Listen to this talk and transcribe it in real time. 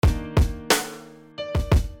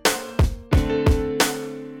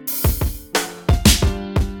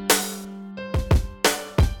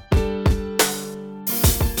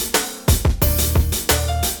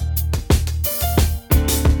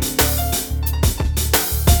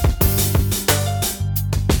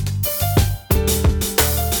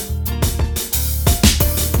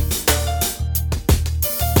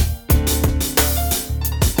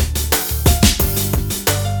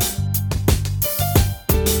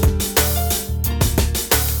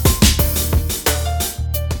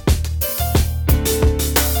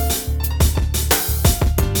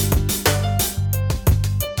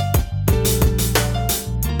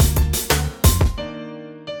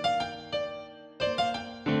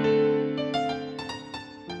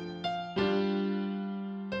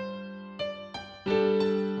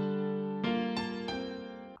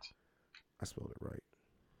spelled it right.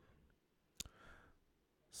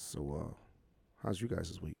 So, how's you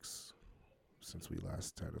guys' weeks since we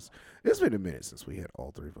last had us? It's been a minute since we had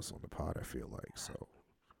all three of us on the pod. I feel like so.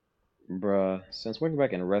 Bruh, since working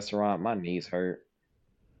back in a restaurant, my knees hurt.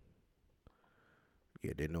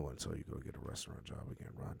 Yeah, didn't know until you go get a restaurant job again,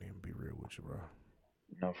 Rodney. And be real with you, bro.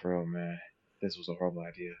 No, for real, man. This was a horrible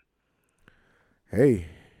idea. Hey,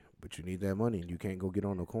 but you need that money, and you can't go get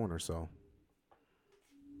on the corner. So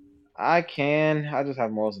I can. I just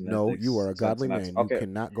have morals and no, you ethics are a to godly not. man. You Okay,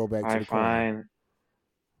 cannot go back all to right, the corner. fine.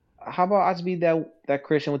 How about I just be that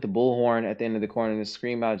Christian with the bullhorn at the end of the corner and just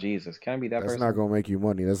scream out Jesus? Can I be that That's not person? gonna make you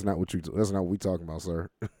money. That's not what you. That's not what we talking about, sir.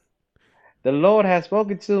 The Lord has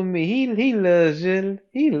spoken to me. He loves you.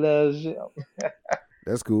 He loves you.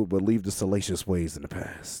 That's cool, but leave the salacious ways in the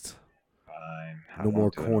past. Fine. I No more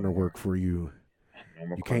won't do it no corner more. work for you. No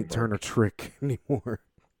more You corner can't turn a work. trick anymore.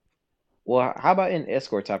 Well, how about an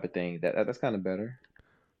escort type of thing? That's kind of better.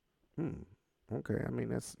 Hmm. Okay. I mean,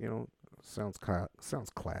 that's sounds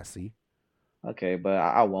classy. Okay, but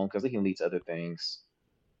I won't because it can lead to other things.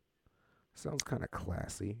 Sounds kind of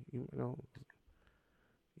classy.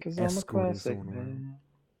 Cause I'm a Escorting classic someone around. man.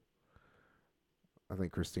 I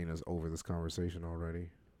think Christina's over this conversation already.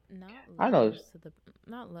 Not I know. levels to the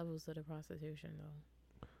not levels to the prostitution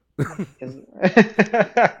though.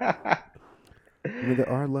 I mean, there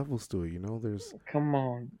are levels to it. Come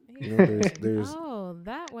on. There's Oh,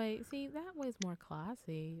 that way. See, that way's more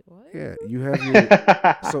classy. What? yeah. You have your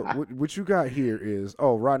so what you got here is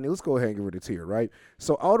Rodney. Let's go ahead and give it a tier, right?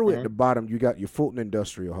 So all the way at Mm-hmm. the bottom, you got your Fulton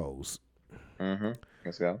Industrial hose. Mm-hmm.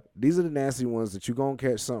 Let's go. These are the nasty ones that you gonna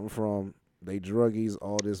catch something from. They druggies,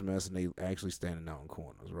 all this mess, and they actually standing out in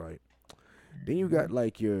corners, right? Then you Mm-hmm. got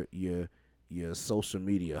like your social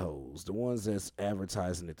media hoes, the ones that's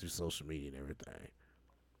advertising it through social media and everything.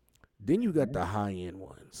 Then you got Mm-hmm. the high end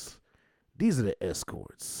ones. These are the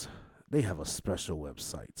escorts. They have a special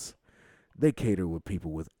websites. They cater with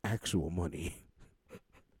people with actual money,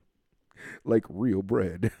 like real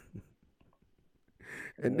bread,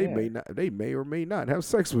 and Yeah. they may or may not have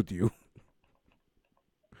sex with you.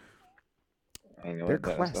 You know They're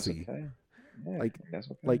what? That's classy, okay. Yeah, like that's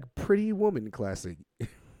okay. like Pretty Woman classic.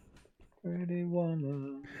 Pretty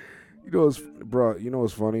woman. Bro. You know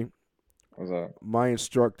what's funny? What's up? My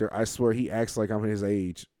instructor, I swear, he acts like I'm his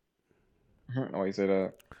age. Oh, you said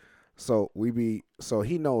that. So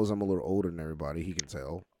he knows I'm a little older than everybody. He can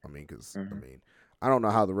tell. Mm-hmm. I don't know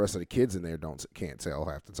how the rest of the kids in there can't tell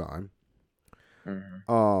half the time.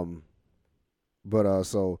 Mm-hmm. Um, but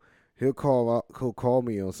so he'll call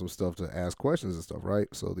me on some stuff to ask questions and stuff, right?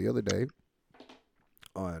 So the other day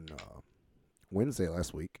on Wednesday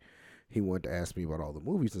last week, he wanted to ask me about all the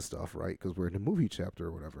movies and stuff, right? Because we're in the movie chapter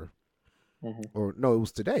or whatever. Mm-hmm. Or no, it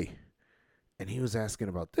was today. And he was asking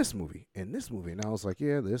about this movie and this movie, and I was like,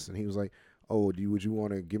 "Yeah, this." And he was like, "Oh, would you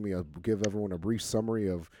want to give everyone a brief summary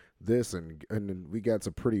of this?" And then we got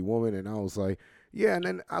to Pretty Woman, and I was like, "Yeah." And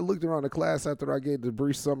then I looked around the class after I gave the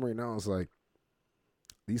brief summary, and I was like,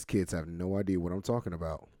 "These kids have no idea what I'm talking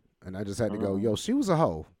about." And I just had to go, Mm-hmm. "Yo, she was a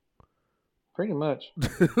hoe." Pretty much.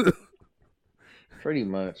 Pretty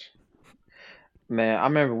much. Man, I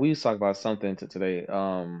remember we was talking about something today.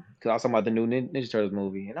 Cause I was talking about the new Ninja Turtles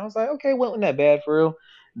movie, and I was like, okay, wasn't that bad for real.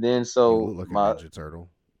 Then You look so like a my Ninja Turtle.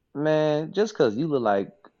 man, just cause you look like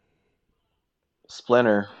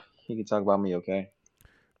Splinter, you can talk about me, okay?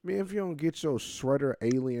 Man, if you don't get your Shredder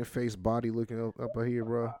alien face body looking up here,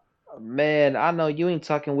 bro. Man, I know you ain't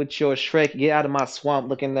talking with your Shrek. Get out of my swamp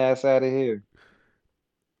looking ass out of here.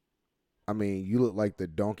 I mean, you look like the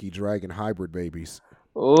Donkey Dragon hybrid babies.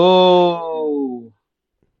 Oh,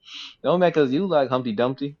 don't make us you like Humpty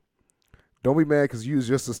Dumpty. Don't be mad because you was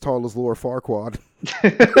just as tall as Lord Farquaad.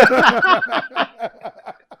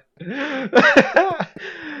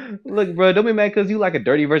 Look, bro, don't be mad because you like a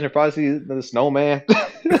dirty version of Frosty the Snowman.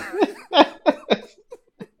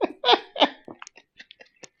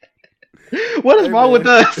 What is Hey wrong with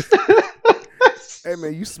man, us? hey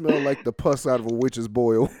man, you smell like the pus out of a witch's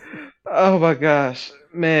boil. Oh my gosh,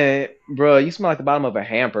 man, bro, you smell like the bottom of a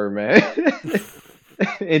hamper, man,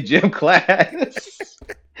 in gym class.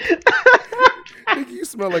 Nigga, you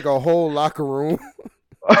smell like a whole locker room,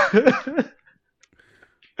 and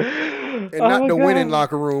Oh not my the winning god.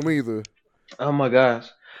 locker room either. Oh my gosh,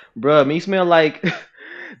 bro, me smell like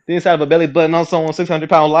the inside of a belly button on someone's 600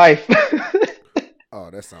 pound life. Oh,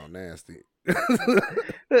 that sound nasty.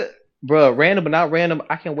 Bro, random but not random.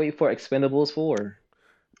 I can wait for Expendables 4.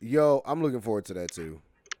 Yo, I'm looking forward to that too.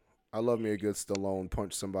 I love me a good Stallone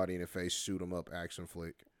punch somebody in the face, shoot 'em up action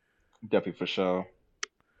flick. Definitely for sure.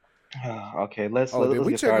 Okay, Oh, did let's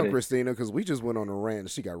we get check on started. Christina? Because we just went on a rant and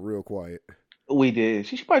she got real quiet. We did.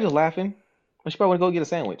 She probably just laughing. Or she probably want to go get a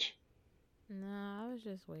sandwich. Nah, I was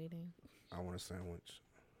just waiting. I want a sandwich.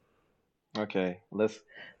 Okay, let's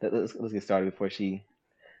get started before she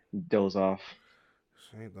doze off.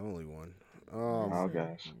 She ain't the only one. Oh Listen,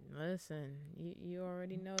 gosh. listen. You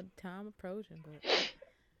already know the time approaching, but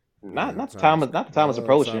Yeah, Not the time is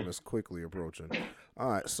approaching. time is quickly approaching. All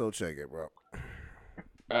right, so check it, bro.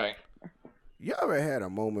 All right. You ever had a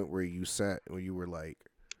moment where you sat, where you were like,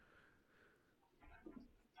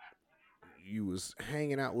 you was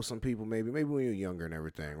hanging out with some people, maybe when you were younger and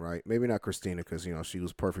everything, right? Maybe not Christina, because she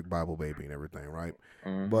was perfect Bible baby and everything, right?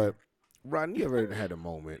 Mm-hmm. But Rodney, you ever had a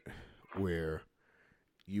moment where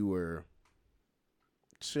you were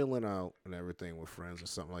chilling out and everything with friends or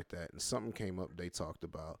something like that, and something came up they talked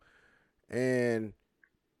about, and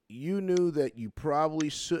you knew that you probably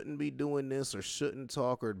shouldn't be doing this or shouldn't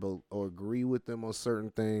talk or agree with them on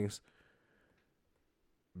certain things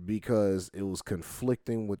because it was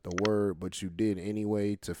conflicting with the word, but you did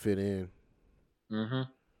anyway to fit in.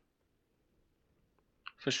 Mm-hmm.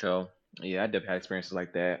 For sure. Yeah, I definitely had experiences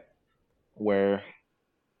like that where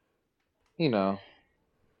you know,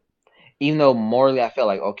 even though morally I felt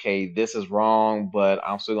like okay, this is wrong, but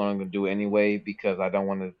I'm still going to do it anyway because I don't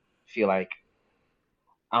want to feel like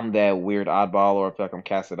I'm that weird oddball or feel like I'm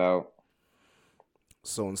casted out.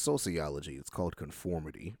 So in sociology, it's called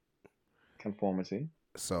conformity. Conformity.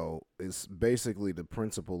 So it's basically the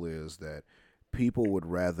principle is that people would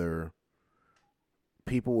rather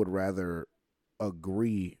people would rather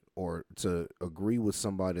agree or to agree with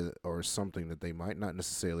somebody or something that they might not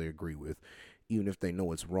necessarily agree with, even if they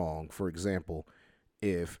know it's wrong. For example,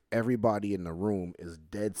 if everybody in the room is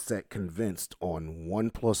dead set convinced on 1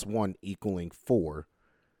 plus 1 equaling 4,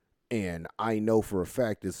 and I know for a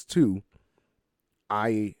fact it's 2,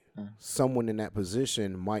 I Mm. someone in that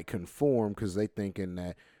position might conform because they thinking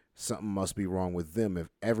that something must be wrong with them if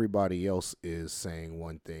everybody else is saying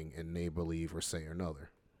one thing and they believe or say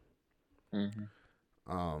another. Mm-hmm.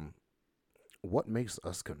 Um, what makes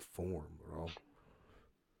us conform, bro?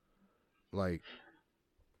 Like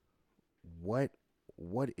what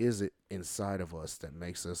what is it inside of us that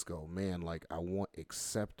makes us go, man, like I want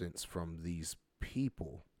acceptance from these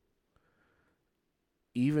people,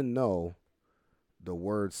 even though the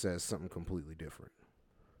word says something completely different.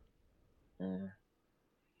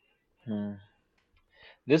 Mm-hmm.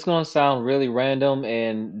 This gonna sound really random,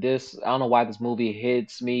 and this I don't know why this movie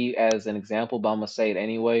hits me as an example, but I'm gonna say it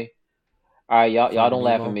anyway. All right, y'all Finding don't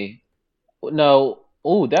laugh at Nemo. me. No,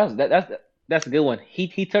 ooh, that's a good one.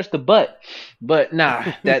 He touched the butt, but nah,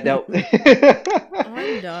 that.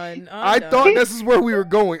 I'm done. I'm I thought done. this is where we were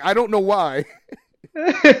going. I don't know why.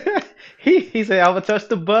 He said I would touch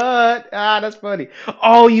the butt. Ah, that's funny.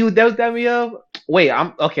 Oh, you that me up. Wait,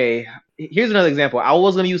 I'm okay. Here's another example. I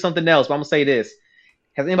was gonna use something else, but I'm gonna say this.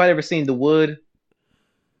 Has anybody ever seen The Wood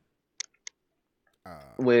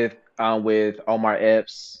with Omar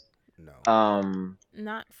Epps? No. Um.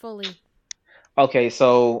 Not fully. Okay,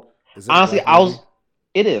 so Is it a honestly, black I movie? was.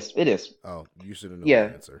 It is. It is. Oh, you should have known the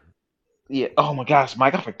Yeah. answer. Yeah. Oh my gosh,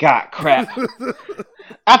 Mike, I forgot. Crap.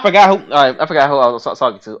 I forgot who. All right, I forgot who I was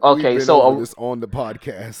talking to. We've Okay, been over so this on the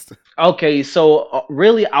podcast.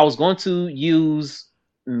 really, I was going to use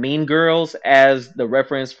Mean Girls as the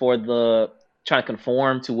reference for the trying to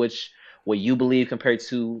conform to which what you believe compared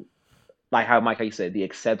to like how Mike how you said the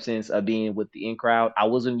acceptance of being with the in crowd. I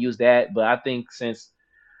wasn't use that, but I think since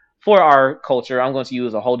for our culture, I'm going to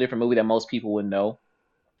use a whole different movie that most people would know.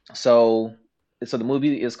 So so the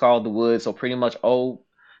movie is called The Wood. So pretty much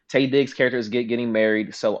Tay Diggs' character is getting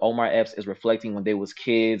married. So Omar Epps is reflecting when they was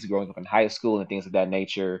kids, growing up in high school and things of that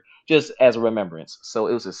nature, just as a remembrance. So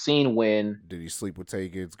it was a scene when Did he sleep with Tay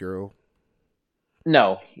Gibbs' girl?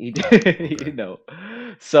 no, he Oh, okay. didn't know.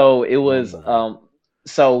 So it Wrong was movie.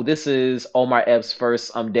 so this is Omar Epps'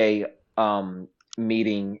 first day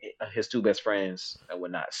meeting his two best friends and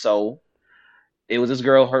whatnot. So it was this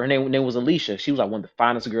girl. Her name was Alicia. She was like one of the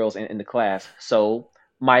finest girls in the class. So,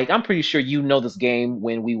 Mike, I'm pretty sure you know this game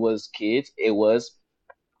when we was kids. It was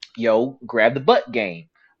grab the butt game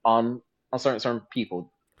on certain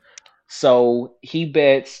people. So he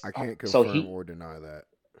bets. I can't So confirm he or deny that.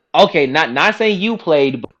 okay. Not saying you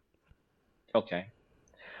played. But, okay.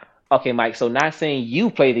 Okay, Mike. So not saying you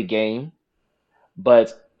played the game,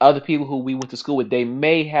 but other people who we went to school with, they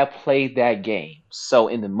may have played that game. So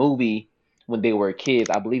in the movie, when they were kids,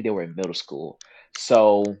 I believe they were in middle school.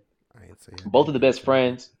 So I ain't say I both of didn't. the I best said I did.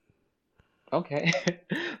 friends. Okay.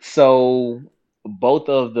 So both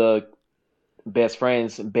of the best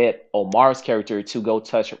friends bet Omar's character to go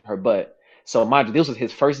touch her butt. So mind you, this was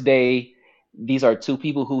his first day. these are two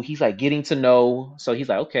people who he's like getting to know. So he's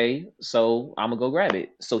like, okay, so I'm gonna go grab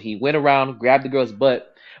it. So he went around, grabbed the girl's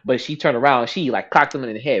butt, but she turned around, she like clocked him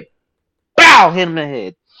in the head, bow, hit him in the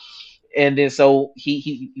head, and then so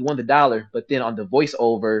he won the dollar. But then on the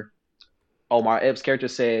voiceover, Omar Epps' character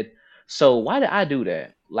said, "So why did I do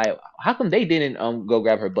that? Like, how come they didn't go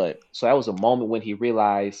grab her butt?" So that was a moment when he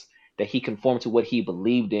realized that he conformed to what he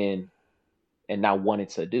believed in and not wanted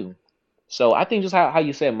to do. So I think just how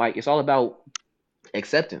you said, Mike, it's all about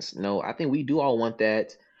acceptance. I think we do all want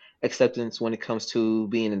that acceptance when it comes to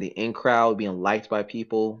being in the in crowd, being liked by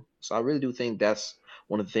people. So I really do think that's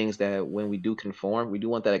one of the things that when we do conform, we do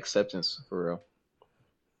want that acceptance for real.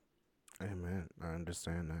 Hey man, I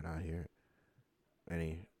understand that. I hear it.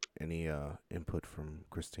 Any input from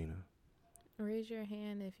Christina? Raise your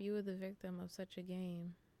hand if you were the victim of such a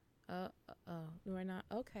game. We're not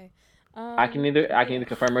okay. I can Yeah. either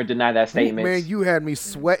confirm or deny that Whoop, man, statement. you had me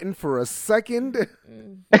Mm, sweating for a second.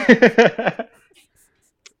 mm.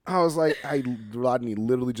 I was like, Rodney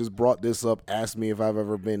literally just brought this up, asked me if I've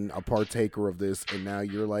ever been a partaker of this, and now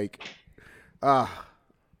you're like, ah,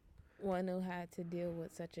 One who had to deal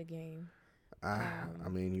with such a game. I Um,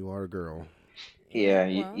 mean, you are a girl. yeah.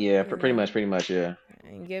 Yeah, Well, yeah, pretty much, yeah.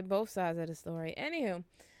 and get both sides of the story. Anywho,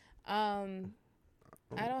 um,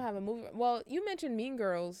 I don't have a movie. Well, you mentioned Mean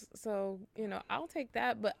Girls, so I'll take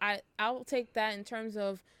that. But I'll take that in terms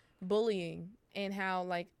of bullying and how,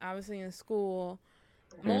 like, obviously in school,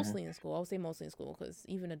 Hmm. mostly in school. I'll say mostly in school because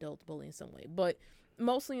even adults bully in some way. But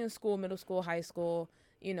mostly in school, middle school, high school.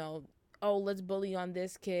 You know, oh, let's bully on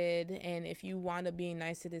this kid, and if you wind up being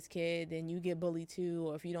nice to this kid, then you get bullied too.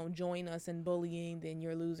 Or if you don't join us in bullying, then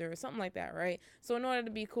you're a loser, or something like that, right? So in order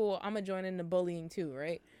to be cool, I'm gonna join in the bullying too,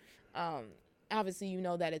 right? Um, Obviously you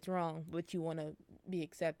know that it's wrong, but you want to be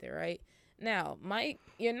accepted, right? Now, Mike,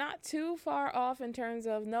 you're not too far off in terms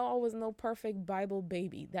of no, I was no perfect Bible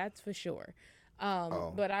baby. That's for sure.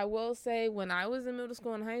 Oh, But I will say, when I was in middle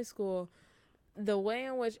school and high school, the way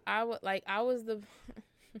in which I would like, I was the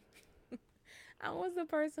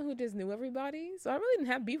person who just knew everybody, so I really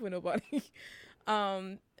didn't have beef with nobody.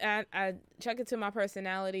 I check it to my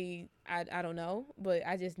personality. I don't know, but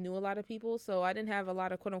I just knew a lot of people, so I didn't have a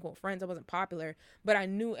lot of quote unquote friends. I wasn't popular, but I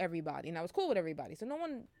knew everybody and I was cool with everybody, so no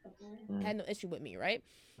one Hmm. had no issue with me, right?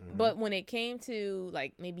 mm-hmm. But when it came to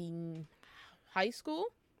like maybe high school,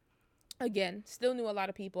 again, still knew a lot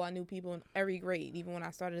of people. I knew people in every grade, even when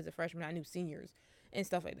I started as a freshman. I knew seniors and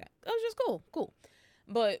stuff like that. That was just cool, cool.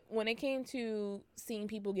 But when it came to seeing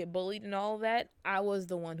people get bullied and all of that, I was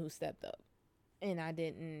the one who stepped up and I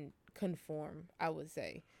didn't conform, I would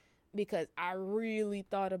say, because I really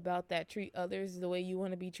thought about that, treat others the way you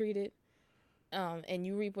want to be treated. And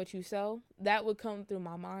you reap what you sow. That would come through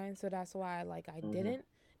my mind, so that's why I Hmm. didn't.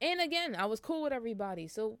 And again, I was cool with everybody.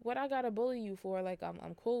 So what I gotta bully you for? Like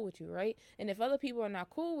I'm cool with you, right? And if other people are not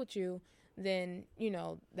cool with you, then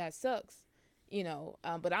that sucks.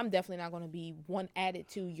 But I'm definitely not gonna be one added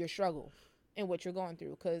to your struggle and what you're going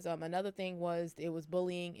through. Because another thing was it was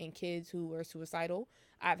bullying and kids who were suicidal.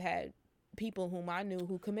 I've had people whom I knew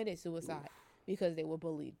who committed suicide because they were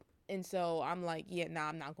bullied. And so I'm like, yeah, nah,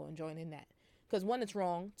 I'm not going to join in that. Because one, it's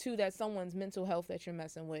wrong. Two, that's someone's mental health that you're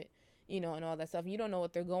messing with, and all that stuff. You don't know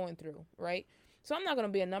what they're going through, right? So I'm not gonna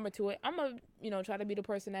be a number to it. I'm gonna, try to be the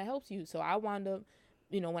person that helps you. So I wind up,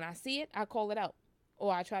 when I see it, I call it out,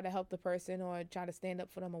 or I try to help the person, or try to stand up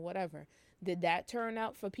for them, or whatever. Did that turn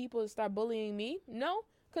out for people to start bullying me? No,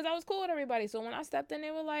 because I was cool with everybody. So when I stepped in,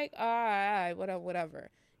 they were like, all right, whatever, whatever.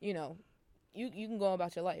 You know, you can go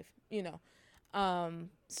about your life.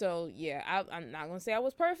 So yeah, I'm not gonna say I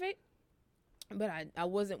was perfect, but I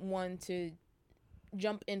wasn't one to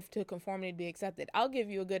jump into conformity to be accepted. I'll give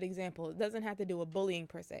you a good example. It doesn't have to do with bullying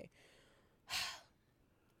per se.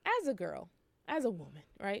 As a girl, as a woman,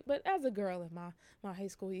 right? But as a girl in my high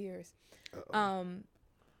school years, Uh-oh. um,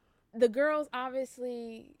 the girls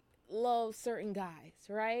obviously love certain guys,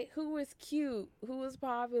 right? Who was cute, who was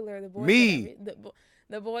popular, the boys that Me.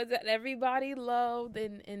 the boys that everybody loved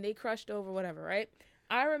and they crushed over, whatever, right?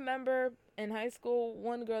 I remember in high school,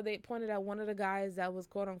 one girl, they pointed out one of the guys that was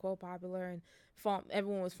quote unquote popular and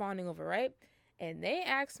everyone was fawning over, right? And they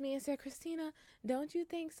asked me and said, Christina, don't you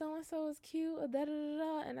think so and so is cute? Da, da, da,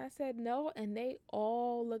 da. And I said no, and they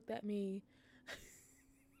all looked at me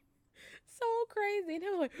so crazy. And they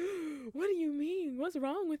were like, what do you mean? What's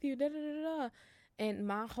wrong with you? Da, da, da, da. And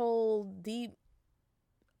my whole deep,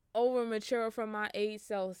 over mature from my age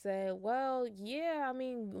self said, well, yeah, I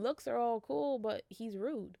mean, looks are all cool, but he's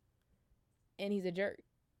rude and he's a jerk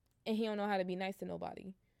and he don't know how to be nice to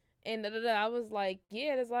nobody. And da, da, da. I was like,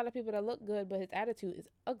 yeah, there's a lot of people that look good, but his attitude is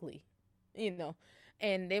ugly. you know,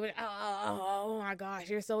 and they would, oh my gosh,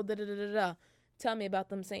 you're so da da da da da. Tell me about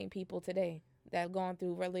them same people today that have gone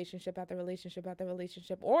through relationship after relationship after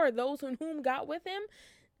relationship, or those whom got with him.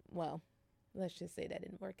 Well, let's just say that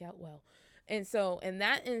didn't work out well. And so in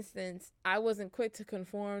that instance, I wasn't quick to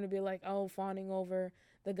conform to be like, oh, fawning over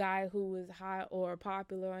the guy who was hot or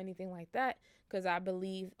popular or anything like that, because I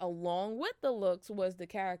believe along with the looks was the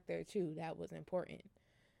character too that was important.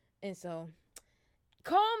 And so,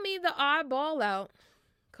 call me the oddball out.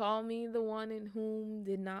 Call me the one in whom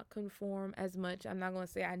did not conform as much. I'm not going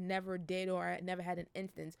to say I never did or I never had an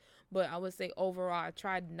instance, but I would say overall I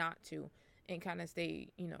tried not to and kind of stay,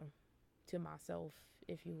 to myself,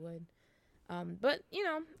 if you would. But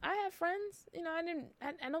I have friends.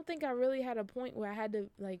 I don't think I really had a point where I had to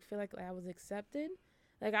like feel like I was accepted.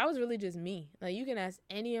 Like I was really just me. Like you can ask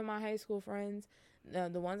any of my high school friends,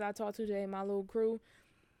 the ones I talked to today, my little crew.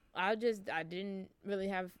 I didn't really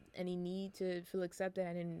have any need to feel accepted.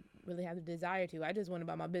 I didn't really have the desire to. I just went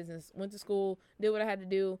about my business, went to school, did what I had to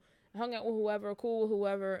do, hung out with whoever, cool with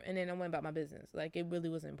whoever, and then I went about my business. Like it really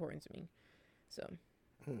wasn't important to me. So.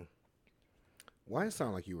 Why it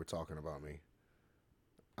sound like you were talking about me?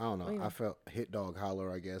 I don't know. I felt hit dog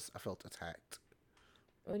holler, I guess. I felt attacked.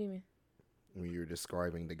 What do you mean? When you were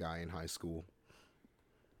describing the guy in high school.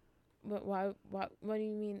 But why? What do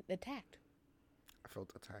you mean attacked? I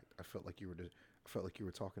felt attacked. I felt like you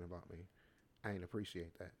were talking about me. I didn't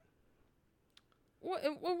appreciate that. What?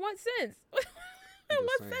 In what sense? In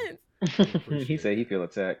what sense? He said he feel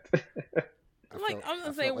attacked. I'm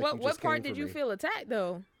gonna say, what part did you feel attacked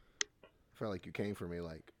though? I felt like you came for me,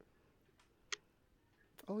 like,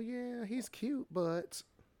 oh yeah, he's cute, but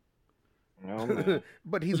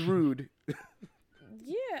but he's rude.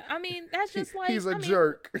 Yeah, I mean that's just like he's a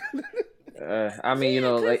jerk. I mean,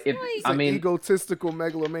 like if I mean egotistical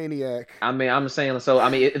megalomaniac. I mean, I'm saying so. I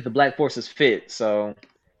mean, if the black forces fit, so.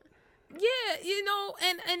 Yeah,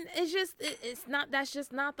 and it's just it's not. That's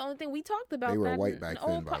just not the only thing we talked about. They were white back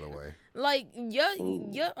then, by the way. Like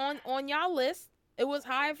on y'all list, it was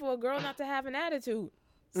high for a girl not to have an attitude.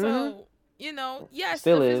 So yes,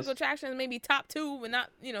 still the is. physical attraction is maybe top 2, but not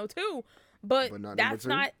two. But that's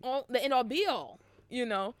not all the end all be all.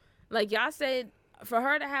 Like y'all said, for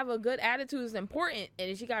her to have a good attitude is important,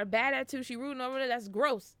 and if she got a bad attitude, she rooting over it. That's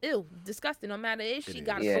gross, ew, disgusting. No matter if she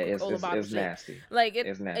got a Coca-Cola bottle, it's nasty. Like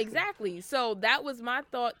it's nasty. Exactly. So that was my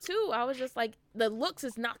thought too. I was just like, the looks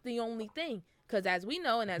is not the only thing, because as we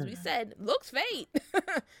know and as we said, looks fade.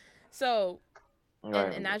 So,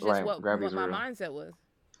 and that's just what my mindset was.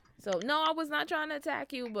 So no, I was not trying to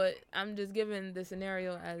attack you, but I'm just giving the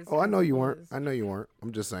scenario as. Oh, I know you weren't. I know you weren't.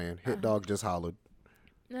 I'm just saying, hit dog just hollered.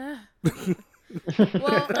 Well,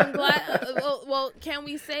 I'm glad. Well, can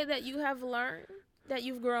we say that you have learned, that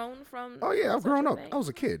you've grown from? Oh yeah, I've grown up. I was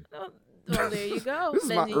a kid. Well, there you go. This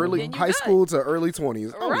is my early high school to early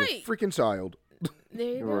 20s. I was a freaking child. There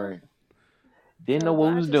you go. Right. Didn't know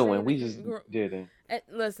what we was doing. We just didn't.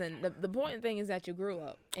 Listen, the important thing is that you grew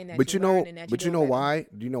up, and that but you know why?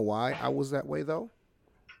 Do you know why I was that way though?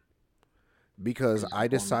 Because I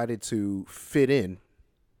decided to fit in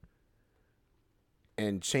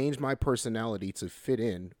and change my personality to fit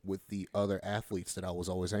in with the other athletes that I was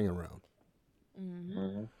always hanging around.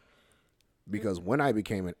 Mm-hmm. Because when I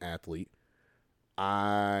became an athlete,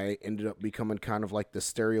 I ended up becoming kind of like the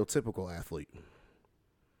stereotypical athlete.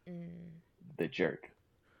 The jerk.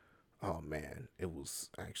 Oh man, it was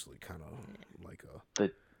actually kind of like a.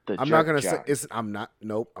 The I'm not gonna say it's. I'm not.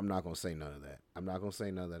 Nope. I'm not gonna say none of that. I'm not gonna say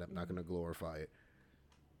none of that. I'm not gonna glorify it.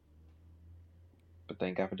 But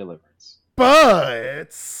thank God for deliverance.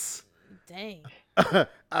 But dang,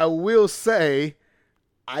 I will say,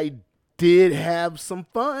 I did have some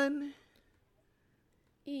fun.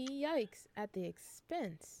 Yikes! At the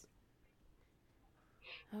expense.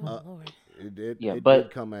 Oh Lord. It did. Yeah, it did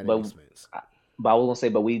come at an expense. But I was gonna say,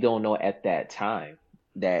 but we don't know at that time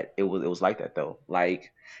that it was like that though.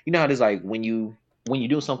 Like how it is, like when you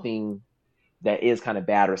do something that is kind of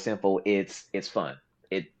bad or sinful, it's fun.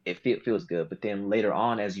 It feels good. But then later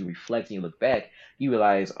on, as you reflect and you look back, you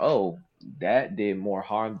realize, oh, that did more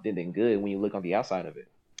harm than good when you look on the outside of it.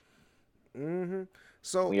 Mm-hmm.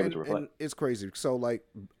 So and it's crazy. So like,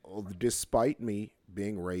 despite me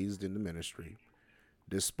being raised in the ministry,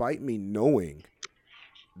 despite me knowing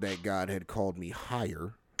that God had called me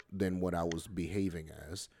higher than what I was behaving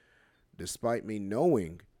as, despite me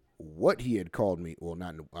knowing what he had called me, well,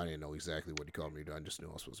 I didn't know exactly what he called me to, I just knew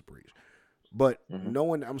I was supposed to preach. But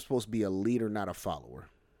knowing I'm supposed to be a leader, not a follower,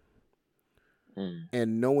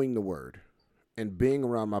 and knowing the word, and being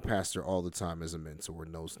around my pastor all the time as a mentor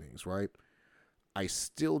and those things, right? I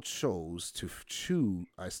still chose to choose.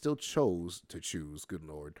 I still chose to choose. Good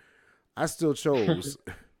Lord, I still chose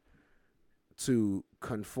to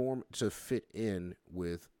conform to fit in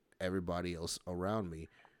with everybody else around me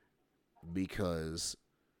because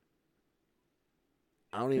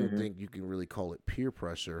I don't even Hmm. think you can really call it peer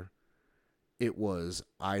pressure. It was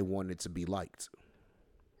I wanted to be liked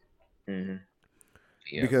Hmm.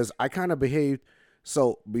 Yep. because I kind of behaved.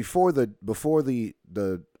 So before the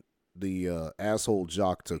asshole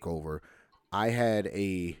jock took over, I had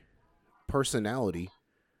a personality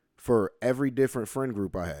for every different friend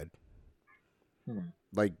group I had. Hmm.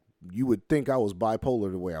 Like you would think I was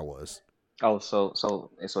bipolar the way I was. Oh, so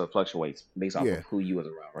it fluctuates based off Yeah, of who you was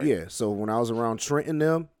around, right? yeah. So when I was around Trent and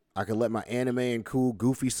them, I could let my anime and cool,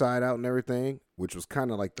 goofy side out and everything, which was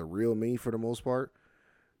kind of like the real me for the most part.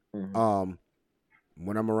 Hmm. Um,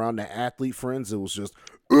 when I'm around the athlete friends, it was just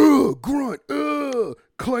grunt,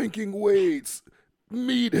 clanking weights,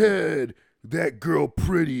 meathead. That girl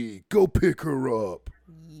pretty. Go pick her up.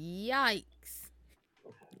 Yikes.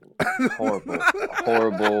 Horrible,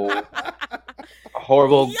 horrible,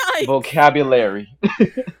 horrible Yikes. vocabulary.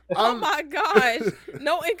 Oh I'm my gosh.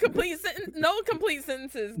 No incomplete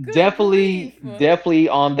sentences. Good grief. Definitely, definitely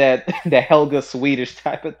on that the Helga Swedish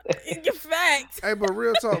type of thing. Your fact. Hey, but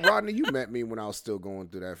real talk, Rodney, you met me when I was still going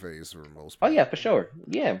through that phase for the most Oh yeah, part. for sure.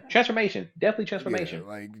 Yeah, transformation. Definitely Yeah, transformation.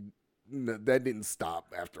 like that didn't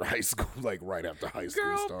stop after high school. Like right after high school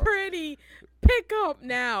Girl started. pretty. Pick up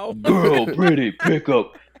now. Girl, pretty, pick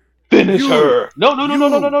up, finish You, her. No, no, no, no,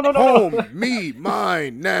 no, no, you, no, no, no, home, me,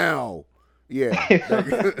 mine now. Yeah.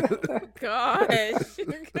 no. Gosh.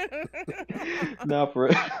 Not for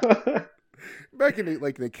real. Back in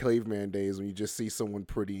the caveman days when you just see someone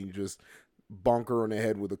pretty, you just bonk her on the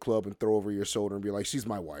head with a club and throw over your shoulder and be like, "She's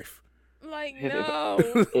my wife." Like, if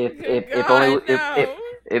if no. if God, only no.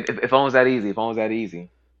 if only was that easy. If only was that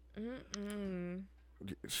easy. Mm-mm.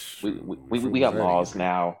 We Was got that laws easy?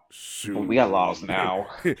 now. We got laws Shoot. now.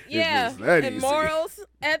 If it Yeah. was that And easy. morals,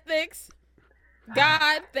 ethics,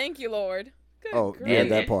 God, thank you, Lord. Good Oh yeah,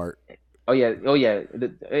 And that grief. part. oh yeah, oh yeah.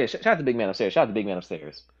 Yeah, shout out to the big man upstairs. Shout out to the big man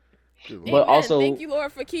upstairs. Good But lord. Amen. Thank also, you,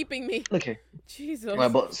 Lord, for keeping me. okay. Jesus.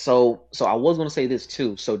 But so I was gonna say this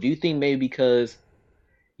too. So do you think maybe because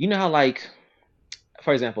you know how like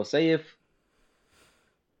for example, say if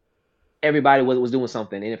everybody was doing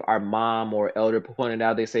something, and if our mom or elder pointed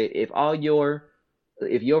out, they say if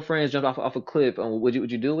your friends jumped off a cliff, would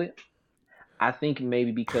you do it? I think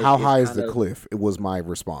maybe because How it's high is kind the of cliff? It was my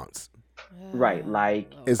response. right.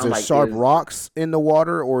 Like Oh, Is I'm there like sharp is rocks in the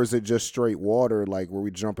water, or is it just straight water, like where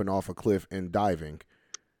we jumping off a cliff and diving?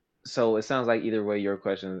 so it sounds like either way your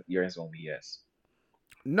answer will be yes.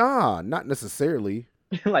 Nah, not necessarily.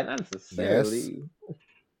 Like not Yes, necessarily,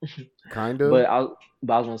 kinda. but I was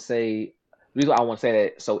gonna say the reason why I want to say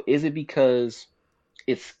that. So is it because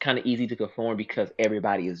it's kind of easy to conform because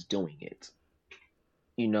everybody is doing it?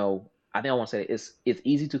 I think I want to say it's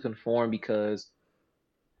easy to conform because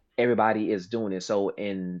everybody is doing it. So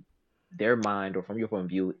in their mind or from your point of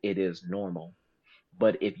view, it is normal.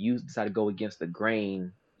 But if you decide to go against the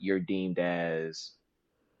grain, you're deemed as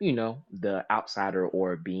the outsider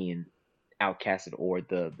or being outcasted or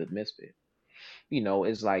the misfit.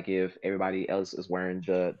 It's like if everybody else is wearing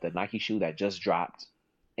the Nike shoe that just dropped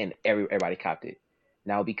and everybody copped it.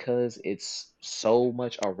 Now because it's so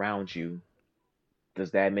much around you,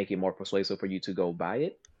 does that make it more persuasive for you to go buy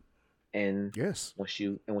it? And Yes. once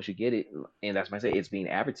you get it, and that's why I say it's being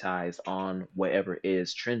advertised on whatever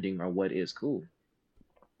is trending or what is cool.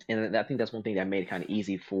 And I think that's one thing that made it kind of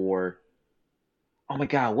easy for, oh my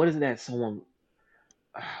god, what is it that someone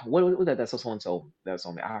what was that someone told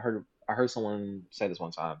me? I heard someone say this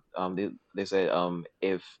one time. They said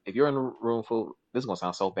if you're in a room full, this is gonna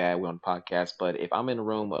sound so bad. We're on the podcast, but if I'm in a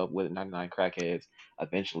room with 99 crackheads,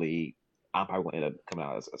 eventually I'm probably gonna end up coming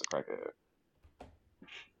out as a crackhead.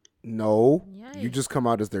 No, you just yikes. come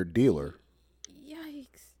out as their dealer.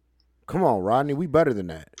 Yikes. Come on, Rodney. We better than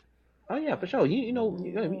that. Oh yeah, for sure. You know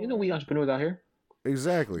we entrepreneurs out here.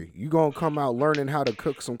 Exactly. You gonna come out learning how to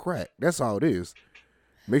cook some crack. That's all it is.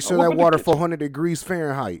 Make I sure work that in the water kitchen. 400 degrees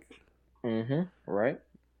Fahrenheit. Mm-hmm. Right.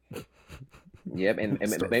 Yep. And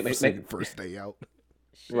Start singing first day out.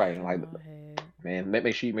 Shake right. your Like head. man,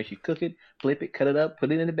 make sure you cook it, flip it, cut it up,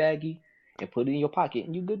 put it in a baggie, and put it in your pocket,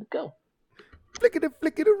 and you good to go. Flick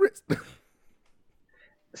it a wrist.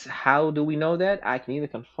 So how do we know that? I can either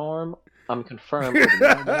confirm or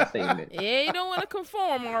deny that statement. Yeah, you don't want to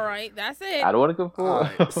conform, all right. That's it. I don't want to All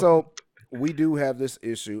right. conform. So we do have this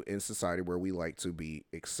issue in society where we like to be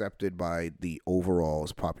accepted by the overall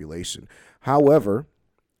population. However,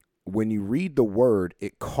 When you read the word,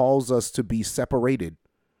 it calls us to be separated.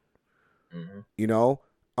 Hmm. You know,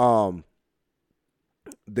 um,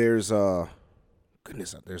 there's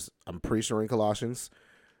goodness, there's I'm pretty sure in Colossians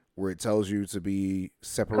where it tells you to be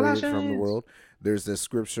separated from the Colossians. world. There's this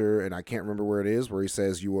scripture, and I can't remember where it is, where he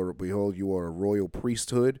says, "You are behold, you are a royal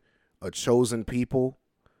priesthood, a chosen people."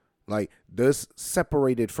 Like this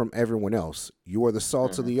separated from everyone else. You are the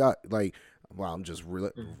salt of Hmm. the earth. Like, wow, I'm just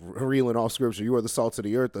reeling off scripture. You are the salt of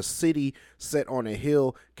the earth. A city set on a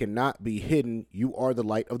hill cannot be hidden. You are the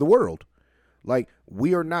light of the world. Like,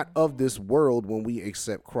 we are not of this world when we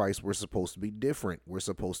accept Christ. We're supposed to be different. We're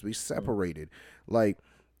supposed to be separated. Like,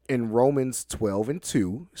 in Romans 12 and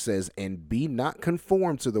 2 says, "And be not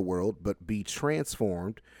conformed to the world, but be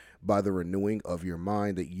transformed by the renewing of your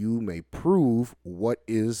mind, that you may prove what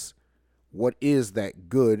is that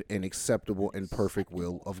good and acceptable and perfect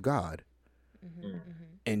will of God." Mhm. Mm.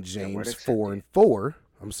 Mhm. And That word James 4 accepted. and 4,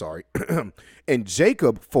 I'm sorry, and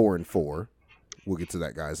Jacob 4 and 4, we'll get to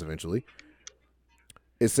that, guys, eventually.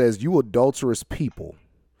 It says, "You adulterous people,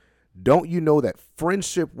 don't you know that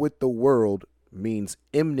friendship with the world means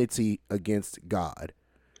enmity against God?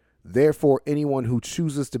 Therefore, anyone who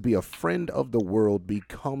chooses to be a friend of the world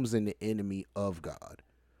becomes an enemy of God."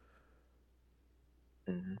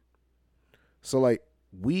 Hmm. So, like,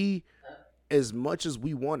 we, as much as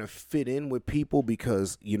we want to fit in with people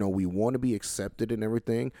because, we want to be accepted and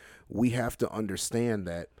everything, we have to understand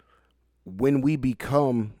that when we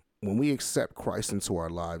accept Christ into our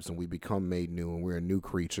lives and we become made new and we're a new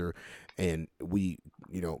creature and we,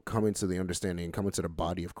 come into the understanding and come into the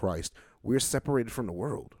body of Christ, we're separated from the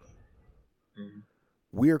world. Hmm.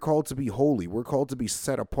 We are called to be holy. We're called to be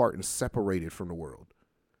set apart and separated from the world.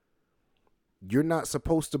 You're not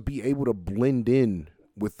supposed to be able to blend in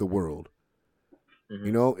with the world.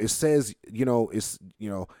 Hmm. It says,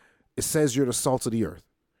 it says you're the salt of the earth.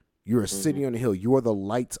 You're a Hmm. city on the hill. You are the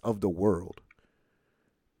light of the world.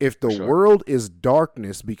 If For the sure. world is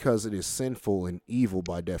darkness because it is sinful and evil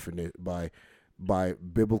by definition, by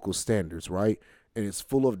biblical standards, right? And it's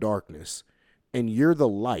full of darkness, and you're the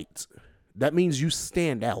light, that means you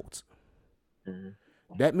stand out. Hmm.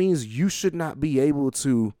 That means you should not be able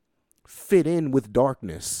to fit in with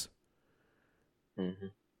darkness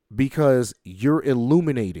Hmm. because you're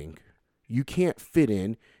illuminating. You can't fit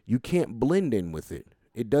in, you can't blend in with it.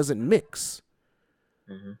 It doesn't mix.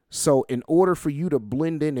 Hmm. So in order for you to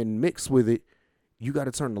blend in and mix with it, you got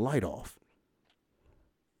to turn the light off.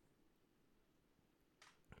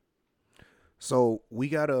 So we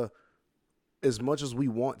got to, as much as we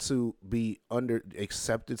want to be under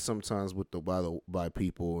accepted sometimes with by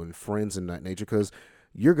people and friends and that nature, because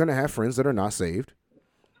you're gonna have friends that are not saved.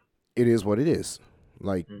 It is what it is.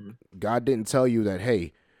 Like, Hmm. God didn't tell you that,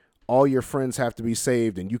 hey, all your friends have to be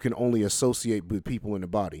saved and you can only associate with people in the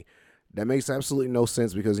body. That makes absolutely no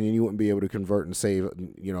sense, because then you wouldn't be able to convert and save,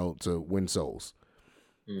 to win souls.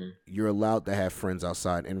 Hmm. You're allowed to have friends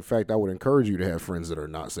outside. And in fact, I would encourage you to have friends that are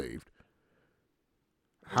not saved.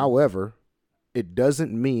 Hmm. However, it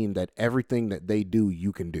doesn't mean that everything that they do,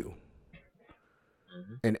 you can do.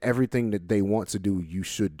 Hmm. And everything that they want to do, you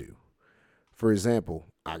should do. For example,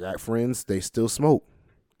 I got friends, they still smoke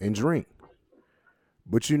and drink.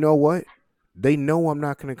 But you know what? They know I'm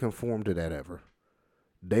not going to conform to that ever.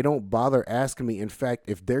 They don't bother asking me. In fact,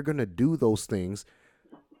 if they're going to do those things,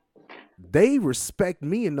 they respect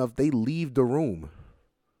me enough, they leave the room.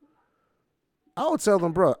 I would tell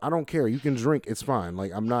them, bro, I don't care. You can drink. It's fine.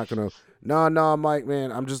 Like, I'm not going to, nah, Mike,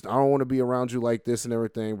 man, I don't want to be around you like this and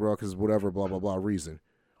everything, bro, because whatever, blah, blah, blah reason.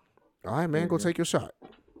 All right, man, go Hmm. take your shot.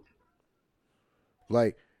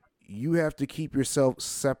 Like, you have to keep yourself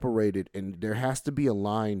separated, and there has to be a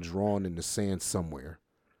line drawn in the sand somewhere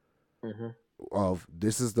Hmm. of,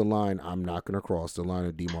 this is the line I'm not going to cross, the line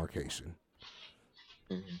of demarcation.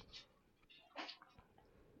 Hmm.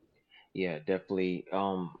 Yeah, definitely.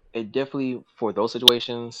 It definitely for those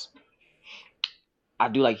situations, I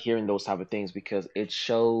do like hearing those type of things because it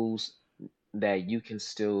shows that you can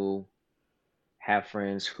still have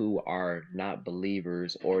friends who are not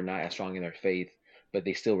believers or not as strong in their faith, but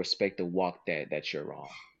they still respect the walk that you're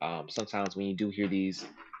on. Sometimes when you do hear these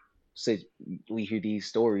say we hear these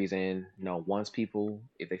stories, and once people,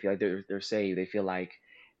 if they feel like they're saved, they feel like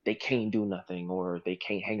they can't do nothing or they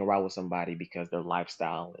can't hang around with somebody because their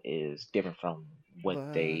lifestyle is different from what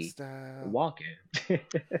they Lifestyle. walk in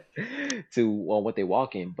to well, what they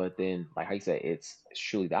walk in. But then, like how you said, it's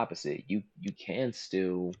truly the opposite. You can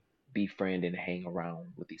still befriend and hang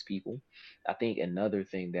around with these people. I think another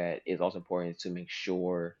thing that is also important is to make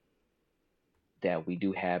sure that we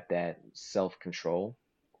do have that self control.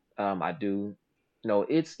 I do,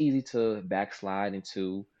 it's easy to backslide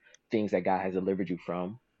into. things that God has delivered you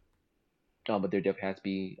from. But there definitely has to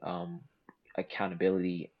be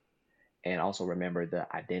accountability, and also remember the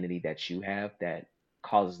identity that you have that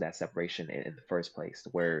causes that separation in the first place,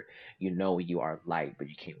 where you know you are light, but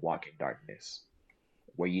you can't walk in darkness.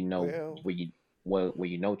 Where you know Well, where you where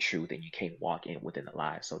you know truth and you can't walk in within the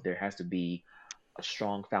lie. So there has to be a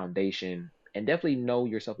strong foundation, and definitely know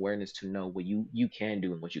your self awareness to know what you can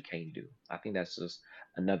do and what you can't do. I think that's just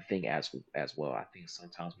another thing as well. I think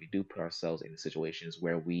sometimes we do put ourselves in situations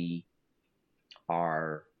where we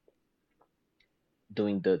are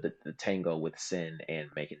doing the tango with sin and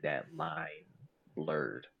making that line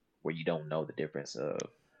blurred, where you don't know the difference of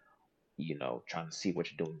trying to see what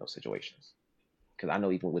you're doing in those situations. Because I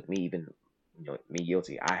know even with me, even me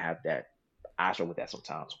guilty, I have that. I struggle with that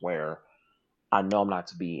sometimes where I know I'm not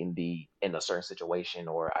to be in a certain situation,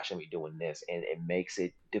 or I shouldn't be doing this, and it makes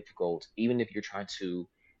it difficult. Even if you're trying to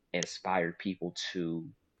inspire people to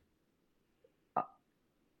uh,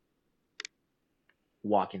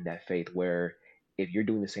 walk in that faith, where if you're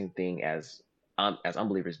doing the same thing as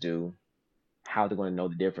unbelievers do, how they're going to know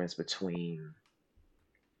the difference between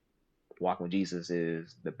walking with Jesus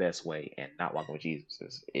is the best way and not walking with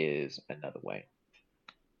Jesus is another way.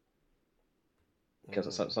 Because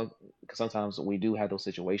mm, cause sometimes we do have those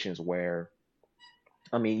situations where,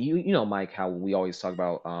 I mean, you know, Mike, how we always talk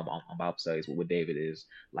about on Bible studies with David is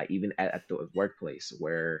like even at the workplace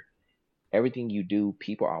where everything you do,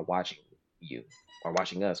 people are watching you or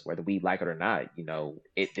watching us, whether we like it or not.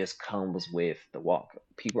 It just comes with the walk.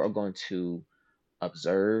 People are going to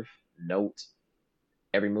observe, note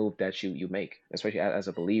every move that you make, especially as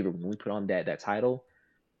a believer. When we put on that title,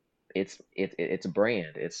 it's a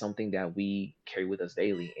brand. It's something that we carry with us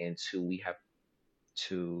daily, and we have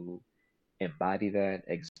to embody that,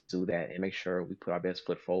 exude that, and make sure we put our best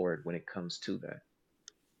foot forward when it comes to that.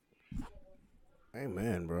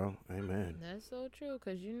 amen, bro. Amen. That's so true,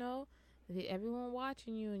 cause everyone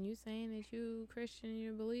watching you, and you saying that you Christian,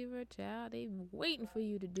 you're a believer, child. They waiting for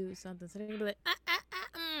you to do something, so they be like,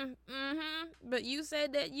 But you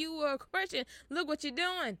said that you were a Christian. Look what you're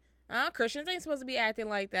doing. Christians ain't supposed to be acting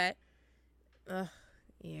like that. Ugh,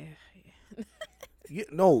 yeah, yeah. Yeah,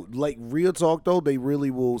 no, like real talk though, they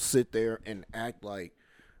really will sit there and act like,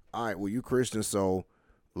 all right, well, you Christian, so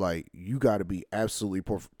like you got to be absolutely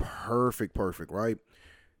perfect, right?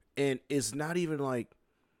 And it's not even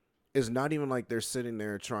like they're sitting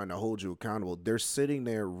there trying to hold you accountable. They're sitting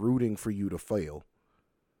there rooting for you to fail.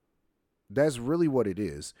 That's really what it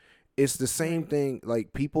is. It's the same Right. thing.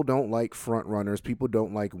 Like people don't like front runners. People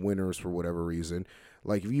don't like winners for whatever reason.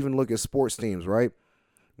 Like if you even look at sports teams, right?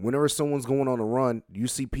 Whenever someone's going on a run, you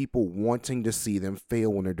see people wanting to see them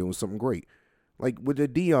fail when they're doing something great. Like with the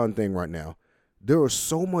Dion thing right now, there was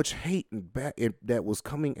so much hate that was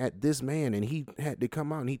coming at this man, and he had to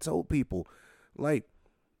come out and he told people, like,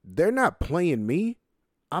 they're not playing me.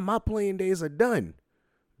 My playing days are done.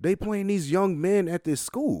 They playing these young men at this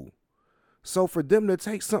school. So for them to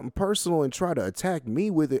take something personal and try to attack me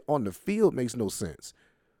with it on the field makes no sense.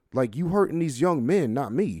 Like you hurting these young men,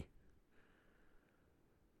 not me.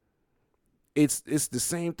 It's the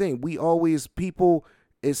same thing. We always people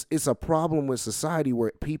it's a problem with society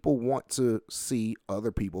where people want to see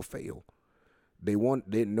other people fail.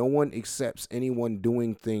 No one accepts anyone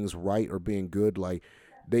doing things right or being good. Like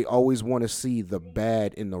they always want to see the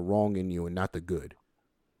bad and the wrong in you and not the good.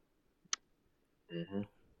 Hmm.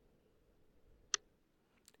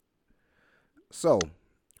 So,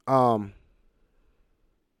 um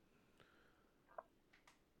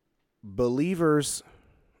believers,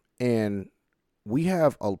 and we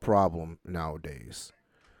have a problem nowadays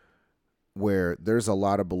where there's a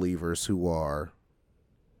lot of believers who are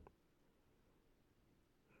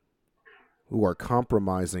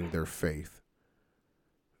compromising their faith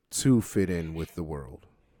to fit in with the world,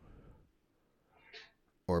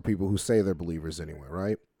 or people who say they're believers anyway,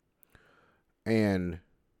 right? And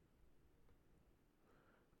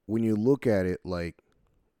when you look at it, like,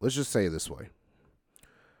 let's just say it this way: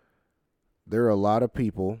 there are a lot of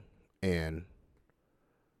people, and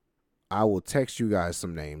I will text you guys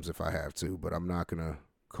some names if I have to, but I'm not gonna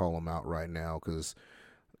call them out right now because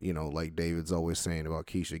like David's always saying about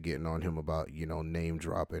Keisha getting on him about name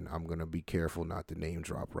dropping. I'm gonna be careful not to name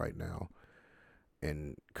drop right now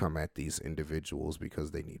and come at these individuals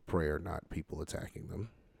because they need prayer, not people attacking them.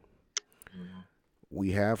 Hmm.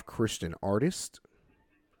 We have Christian artists.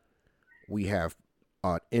 We have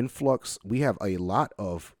influx. We have a lot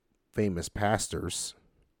of famous pastors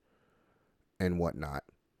and whatnot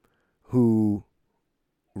who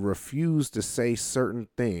refuse to say certain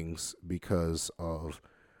things because of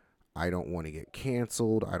I don't want to get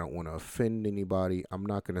canceled. I don't want to offend anybody. I'm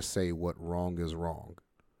not going to say what wrong is wrong.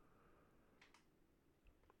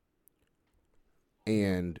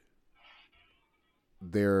 And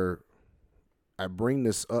there, I bring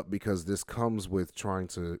this up because this comes with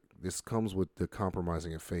the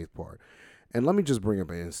compromising of faith part. And let me just bring up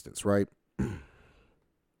an instance, right?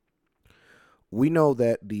 We know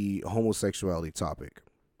that the homosexuality topic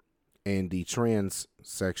and the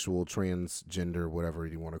transsexual, transgender, whatever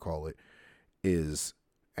you want to call it, is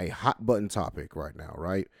a hot button topic right now,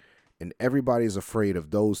 right? And everybody's afraid of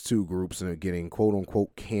those two groups and are getting quote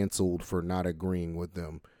unquote canceled for not agreeing with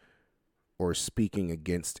them or speaking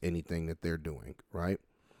against anything that they're doing, right?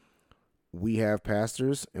 We have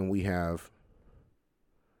pastors and we have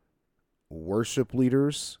worship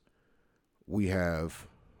leaders, we have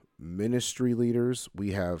ministry leaders,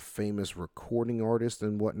 we have famous recording artists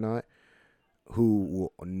and whatnot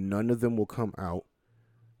none of them will come out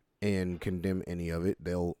and condemn any of it.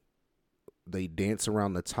 They dance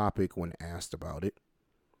around the topic when asked about it,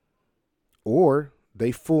 or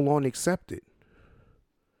they full on accept it.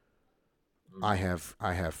 I have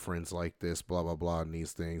friends like this, blah blah blah, and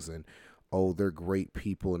these things, and oh, they're great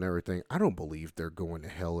people and everything. I don't believe they're going to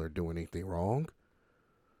hell or doing anything wrong.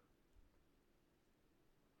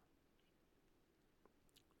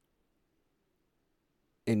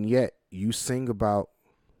 And yet you sing about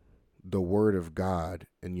the word of God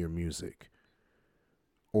in your music,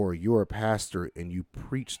 or you're a pastor and you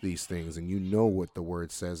preach these things and you know what the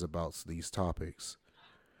word says about these topics.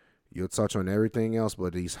 You'll touch on everything else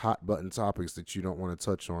but these hot button topics that you don't want to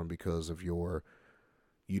touch on because of you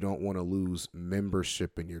don't want to lose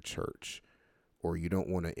membership in your church, or you don't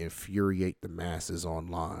want to infuriate the masses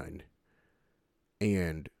online,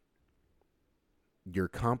 and you're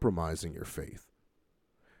compromising your faith.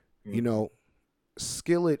 Mm-hmm. You know,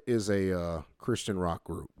 Skillet is a Christian rock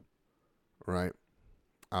group, right?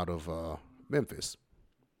 Out of Memphis.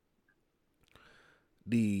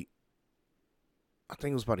 I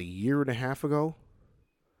think it was about a year and a half ago,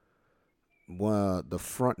 the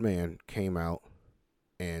front man came out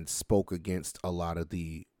and spoke against a lot of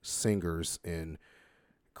the singers in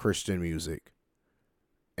Christian music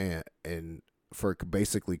and for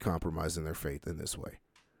basically compromising their faith in this way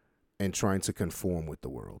and trying to conform with the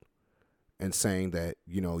world and saying that,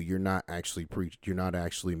 you're not actually you're not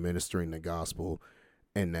actually ministering the gospel,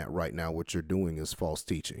 and that right now what you're doing is false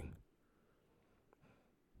teaching.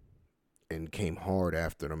 And came hard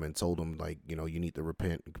after them and told them, like, you need to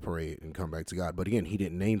repent and pray and come back to God. But again, he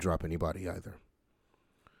didn't name drop anybody either.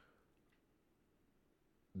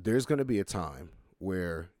 There's going to be a time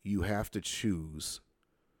where you have to choose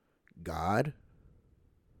God,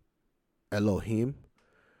 Elohim,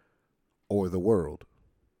 or the world.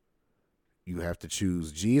 You have to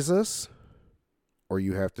choose Jesus, or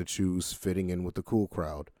you have to choose fitting in with the cool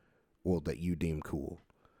crowd, well, that you deem cool.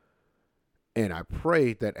 And I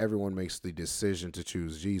pray that everyone makes the decision to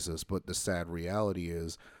choose Jesus, but the sad reality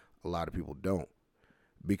is a lot of people don't,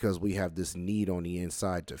 because we have this need on the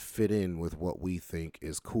inside to fit in with what we think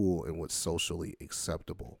is cool and what's socially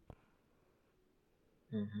acceptable.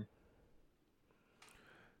 Mm-hmm.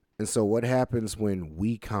 And so what happens when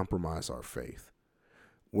we compromise our faith?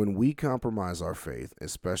 When we compromise our faith,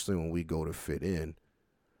 especially when we go to fit in,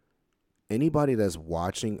 anybody that's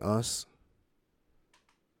watching us,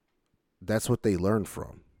 that's what they learn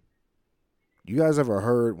from. You guys ever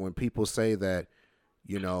heard when people say that,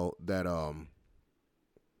 that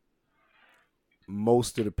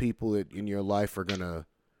most of the people in your life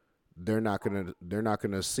they're not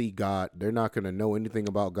gonna see God. They're not gonna know anything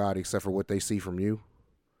about God except for what they see from you.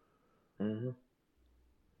 Mm-hmm.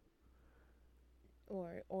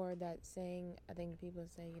 Or that saying, I think people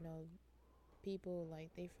say, people,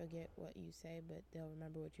 like, they forget what you say, but they'll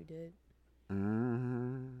remember what you did.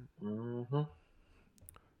 Mm-hmm. Mm-hmm.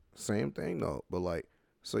 Same thing though, but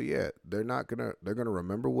so yeah, they're gonna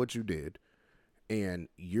remember what you did, and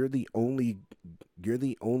you're the only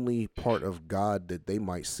part of God that they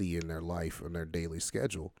might see in their life and their daily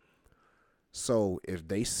schedule. So if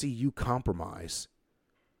they see you compromise,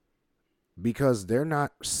 because they're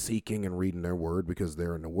not seeking and reading their word because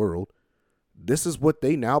they're in the world, this is what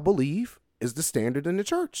they now believe is the standard in the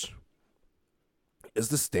church, is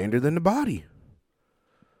the standard in the body.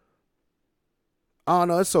 Oh,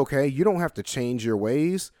 no, it's okay. You don't have to change your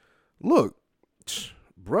ways. Look,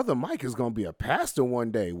 Brother Mike is going to be a pastor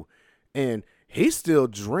one day, and he's still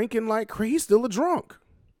drinking like crazy. He's still a drunk.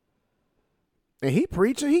 And he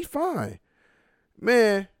preaching, he fine.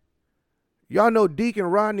 Man, y'all know Deacon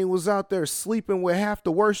Rodney was out there sleeping with half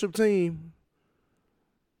the worship team.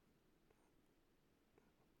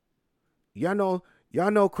 Y'all Y'all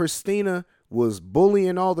know Christina was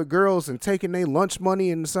bullying all the girls and taking their lunch money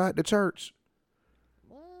inside the church.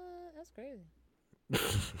 What? That's crazy.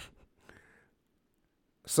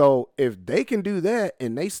 So if they can do that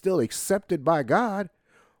and they still accepted by God,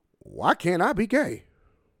 why can't I be gay?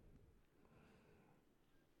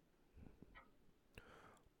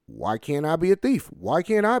 Why can't I be a thief? Why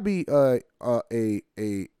can't I be a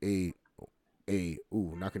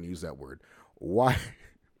ooh, not gonna use that word. Why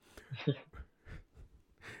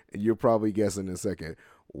you're probably guessing in a second.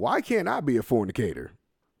 Why can't I be a fornicator?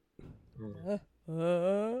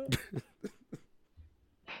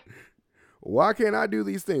 Why can't I do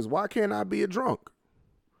these things? Why can't I be a drunk?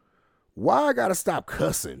 Why I gotta stop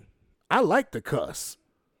cussing? I like to cuss.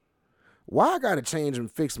 Why I gotta change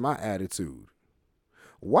and fix my attitude?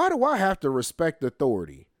 Why do I have to respect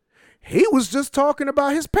authority? He was just talking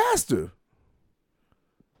about his pastor.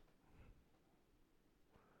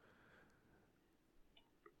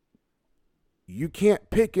 You can't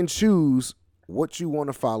pick and choose what you want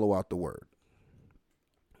to follow out the word.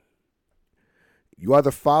 You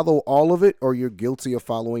either follow all of it or you're guilty of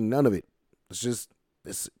following none of it. It's just,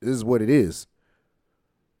 this is what it is.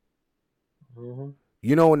 Mm-hmm.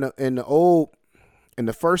 You know, in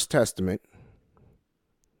the First Testament,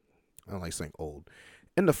 I don't like saying old.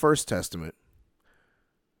 In the First Testament,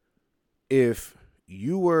 if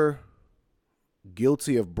you were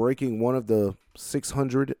guilty of breaking one of the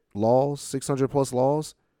 600 laws, 600 plus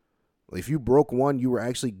laws, if you broke one, you were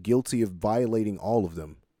actually guilty of violating all of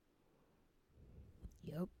them.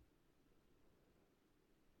 Yep.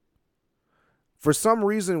 For some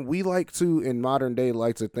reason, we like to, in modern day,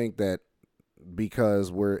 like to think that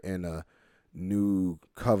because we're in a new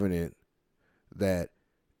covenant, that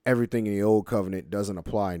everything in the old covenant doesn't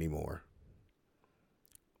apply anymore.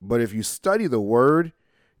 But if you study the word,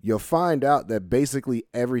 you'll find out that basically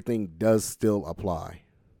everything does still apply.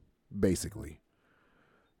 Basically.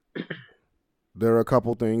 There are a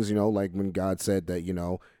couple things, like when God said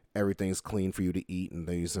that, everything's clean for you to eat and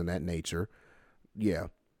things in that nature. Yeah.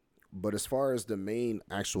 But as far as the main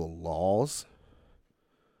actual laws,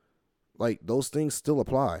 like those things still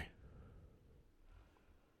apply.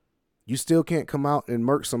 You still can't come out and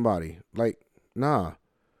murk somebody. Like, nah,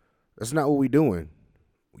 that's not what we doing.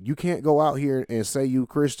 You can't go out here and say you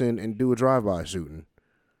Christian and do a drive-by shooting.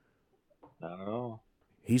 Not at all.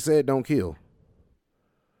 He said don't kill.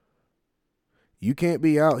 You can't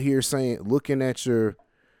be out here looking at your,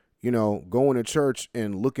 going to church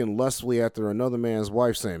and looking lustfully after another man's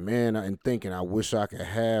wife saying, man, and thinking, I wish I could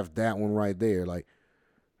have that one right there. Like,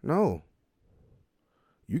 no,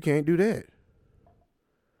 you can't do that.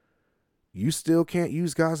 You still can't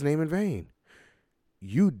use God's name in vain.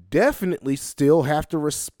 You definitely still have to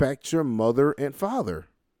respect your mother and father.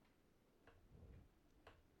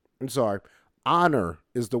 I'm sorry. Honor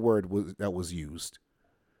is the word that was used.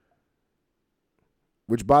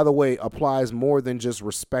 Which, by the way, applies more than just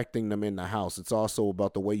respecting them in the house. It's also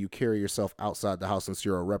about the way you carry yourself outside the house, since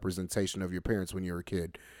you're a representation of your parents when you're a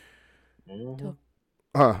kid.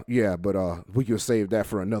 Mm-hmm. Yeah, but we can save that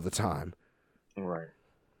for another time. Right.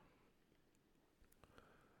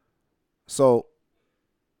 So,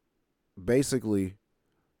 basically,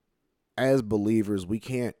 as believers, we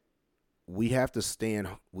have to stand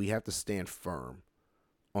firm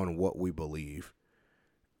on what we believe.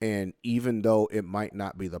 And even though it might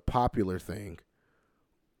not be the popular thing,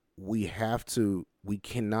 we have to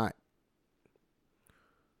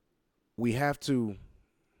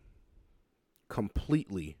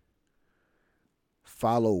completely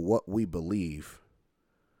follow what we believe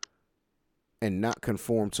and not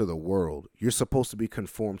conform to the world. You're supposed to be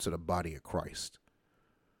conformed to the body of Christ,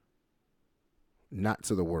 not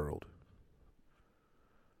to the world.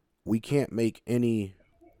 We can't make any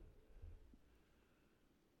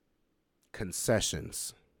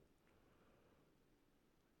concessions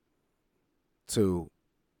to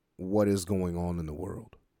what is going on in the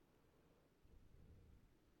world.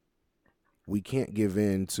 We can't give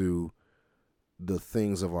in to the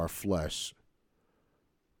things of our flesh.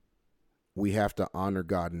 We have to honor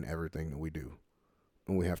God in everything that we do.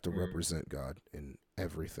 And we have to represent God in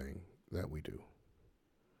everything that we do.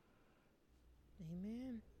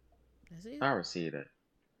 Amen. That's it. I receive that.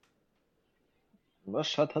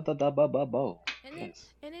 Yes.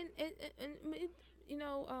 And then, you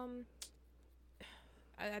know,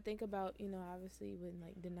 I think about, obviously when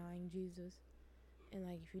like denying Jesus, and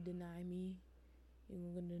like if you deny me,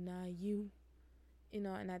 you're gonna deny you.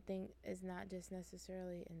 And I think it's not just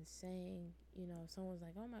necessarily in saying, if someone's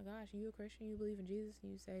like, oh my gosh, you a Christian, you believe in Jesus,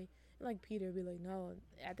 and you say, like Peter be like, no.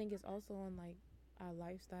 I think it's also on like our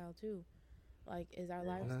lifestyle too. Like, is our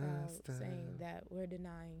lifestyle saying that we're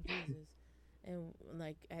denying Jesus? And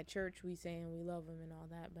like at church, we saying we love him and all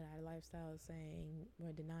that, but our lifestyle is saying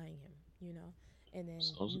we're denying him, you know. And then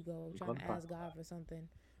So you go we're trying going to to talk ask God about for something,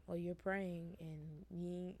 or you're praying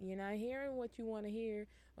and you're not hearing what you want to hear,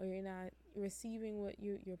 or you're not receiving what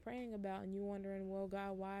you're praying about, and you're wondering, well,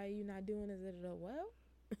 God, why are you not doing this? Well,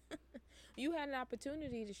 you had an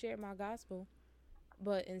opportunity to share my gospel,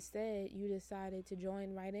 but instead you decided to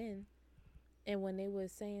join right in. And when they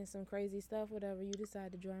was saying some crazy stuff, whatever, you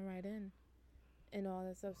decided to join right in and all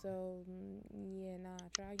that stuff. So yeah, nah,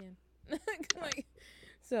 try again. Like, and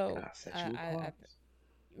so I set you apart.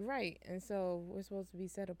 right, and so we're supposed to be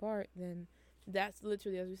set apart. Then that's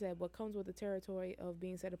literally, as we said, what comes with the territory of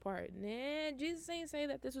being set apart. Nah, Jesus ain't say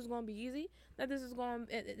that this was gonna be easy. That this is going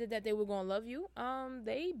that they were gonna love you.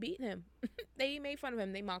 They beat him. They made fun of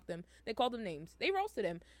him. They mocked him. They called him names. They roasted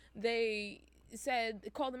him. They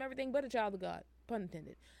called him everything but a child of God. Pun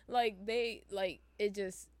intended. It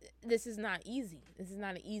just, this is not easy. This is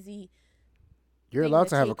not an easy You're thing allowed to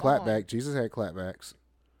to have a take on. clapback. Jesus had clapbacks.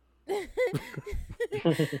 Like,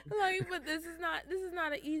 but this is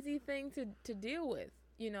not an easy thing to deal with,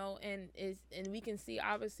 you know. And we can see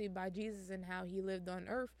obviously by Jesus and how he lived on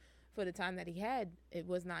earth for the time that he had, it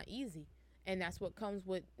was not easy. And that's what comes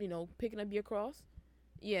with, you know, picking up your cross.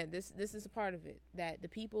 Yeah, this is a part of it, that the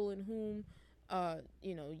people in whom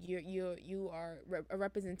you know, you are a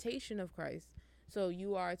representation of Christ. So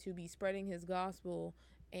you are to be spreading his gospel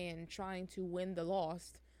and trying to win the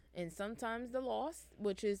lost. And sometimes the lost,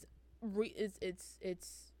 which is it's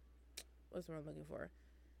what's the word I'm looking for?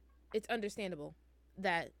 It's understandable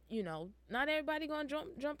that, you know, not everybody gonna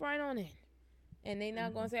jump right on in, and they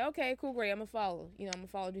not gonna say, okay, cool, great, I'm gonna follow. You know, I'm gonna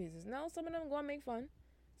follow Jesus. No, some of them are gonna make fun.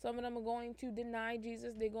 Some of them are going to deny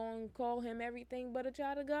Jesus. They're going to call him everything but a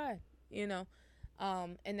child of God. You know,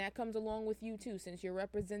 and that comes along with you too. Since you're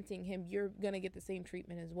representing him, you're gonna get the same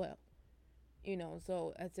treatment as well. You know,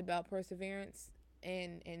 so it's about perseverance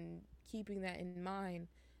and keeping that in mind.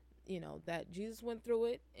 You know, that Jesus went through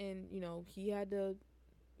it, and you know, he had to,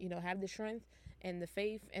 you know, have the strength and the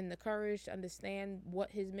faith and the courage to understand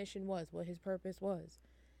what his mission was, what his purpose was.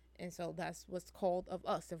 And so that's what's called of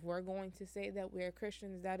us. If we're going to say that we're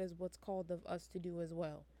Christians, that is what's called of us to do as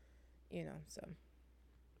well. You know, so.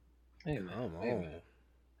 Amen. Come on. Amen.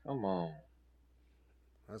 Come on.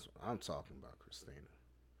 That's what I'm talking about, Christina.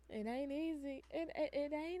 It ain't easy. It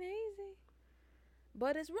ain't easy.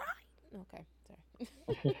 But it's right. Okay,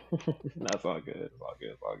 sorry. That's all good. It's all good.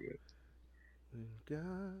 It's all good. When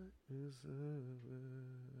God is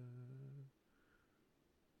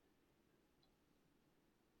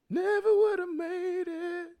never would have made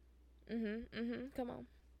it. Come on.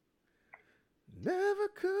 Never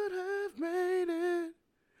could have made it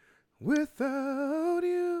without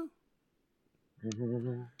you.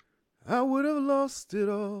 I would have lost it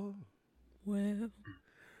all. Well,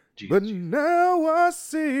 But now I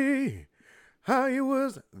see how you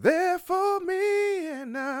was there for me,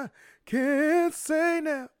 and I can't say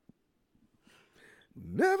now.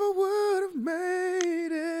 Never would have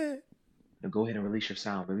made it. Now go ahead and release your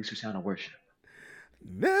sound. Release your sound of worship.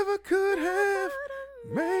 Never could have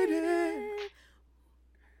made it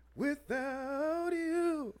without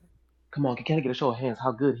you. Come on, can I get a show of hands?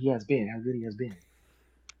 How good he has been. How good he has been.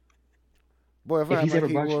 Boy, if I had he's my ever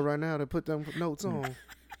brought keyboard you, right now to put them notes on.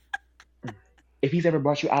 if he's ever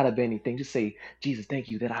brought you out of anything, just say, Jesus, thank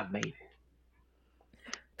you that I've made it.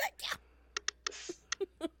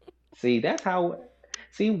 See, that's how.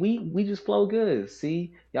 See, we just flow good.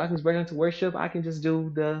 See, y'all can break into worship. I can just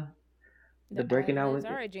do the breaking out.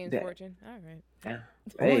 All right, James Fortune. All right. Yeah.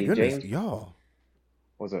 Oh my Hey, goodness, James. y'all.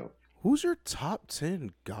 What's up? Who's your top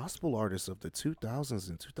 10 gospel artists of the 2000s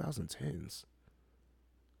and 2010s?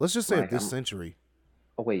 Let's just say of this century.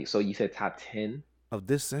 Oh, wait. So you said top 10? Of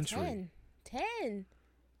this century. 10.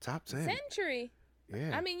 Top 10. Century?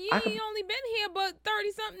 Yeah. I mean, you ain't only been here but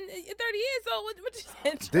 30-something, 30 years, so what you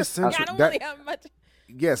century? This century. I don't really have much.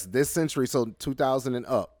 Yes, this century, so 2000 and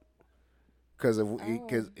up. Because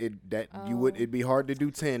it'd be hard to do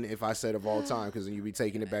 10 if I said of all time, because then you'd be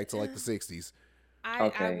taking it back to like the 60s.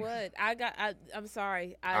 I would. I'm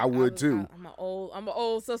sorry. I would too. I'm an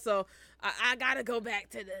old, so I gotta go back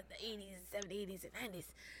to the 80s, 70s, 80s, and 90s.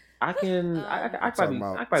 I probably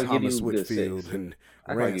give Thomas you Whitfield and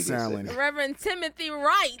Rance Allen, Reverend Timothy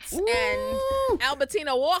Wright, and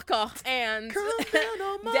Albertina Walker, and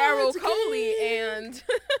Daryl Coley, and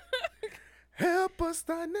help us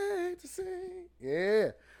thy name to sing.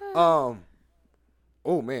 Yeah. Oh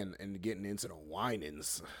man, and getting into the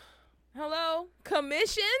whinings. Hello,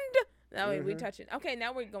 commissioned. That way we touching. Okay,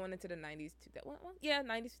 now we're going into the 90s. Well, yeah,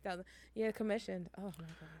 90s, 2000. Yeah, commissioned. Oh my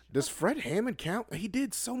gosh. Does Fred Hammond count? He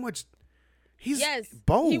did so much. He's Yes,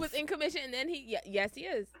 both. he was in commission, and then yes, he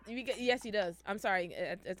is. Yes, he does. I'm sorry,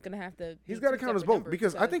 it's gonna have to. He's got to count as both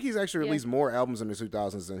because I think he's actually released more albums in the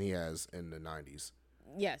 2000s than he has in the 90s.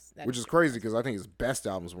 Yes, which is crazy because I think his best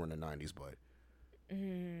albums were in the 90s, but.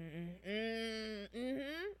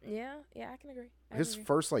 Yeah, I can agree. His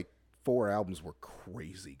first 4 albums were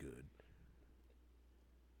crazy good.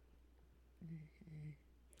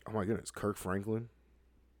 Oh my goodness, Kirk Franklin.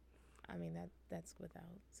 I mean that's without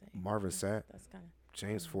saying. Marvin Sapp. That's kind of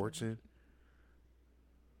James Fortune.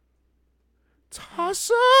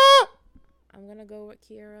 Tasha. I'm gonna go with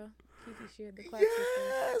Kiera. Kiki Sheard, the Clark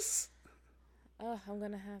sisters. I'm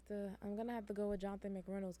gonna have to go with Jonathan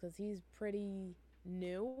McReynolds because he's pretty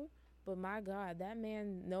new. But my God, that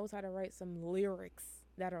man knows how to write some lyrics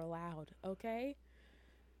that are loud. Okay.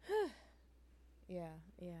 Yeah.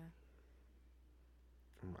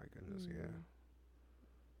 Oh my goodness, yeah.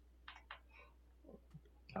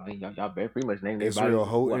 I mean, y'all pretty much named Israel everybody.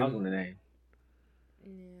 Houghton. What I was gonna name?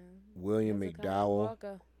 Yeah. William McDowell.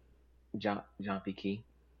 John P. Key.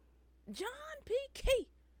 John P. Key.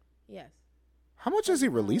 Yes. How much has he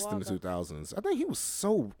released in the 2000s? I think he was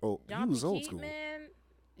so old. John He was P. old Key, school. man.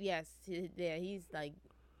 Yes. Yeah, he's like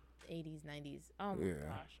 80s, 90s. Oh my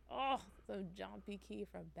gosh. Oh, so John P. Key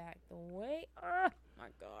from back the way. Oh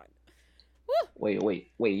my God. Wait.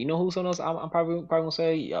 You know who's someone else? I'm probably gonna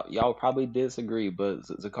say y'all probably disagree, but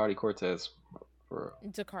Zacardi Cortez.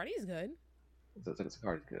 Zacardi's good.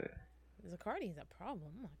 Zacardi's good. Zacardi's a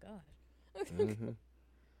problem. Oh my gosh. Mm-hmm.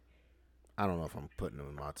 I don't know if I'm putting him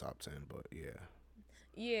in my top 10, but yeah.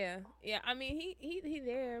 Yeah. I mean, he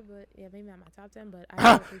there, but yeah, maybe not my top 10. But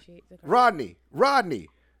I appreciate Zacardi. Rodney.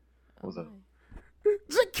 What's up?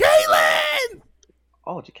 Jacqueline.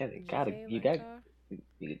 Oh, Jacqueline.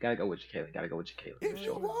 You gotta go with Jacqueline. Gotta go with Jacqueline. If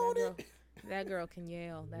you want it. That girl can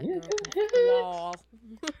yell. That girl can claw.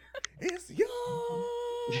 It's yours.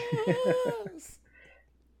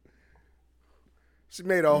 She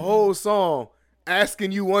made a whole song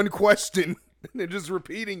asking you one question and then just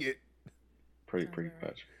repeating it. Pretty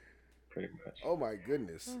much. Oh my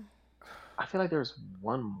goodness. I feel like there's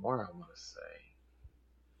one more I want to say.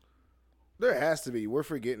 There has to be. We're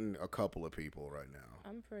forgetting a couple of people right now.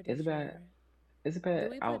 I'm pretty sure. Is it bad? Do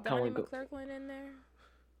we put Donnie McClurkin in there?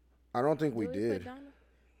 I don't think we did.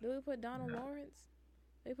 Do we put Donald Lawrence?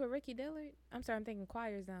 We put Ricky Dillard? I'm sorry, I'm thinking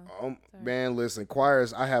choirs now. Man, listen,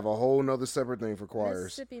 choirs. I have a whole nother separate thing for choirs.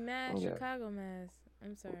 Mississippi Mass, Chicago Mass.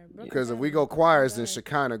 I'm sorry. Because if we go choirs, then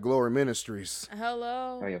Shekinah Glory Ministries.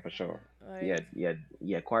 Hello. Oh yeah, for sure. Yeah.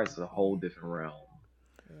 Choirs is a whole different realm.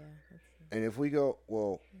 Yeah. And if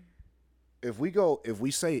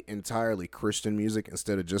we say entirely Christian music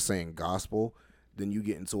instead of just saying gospel, then you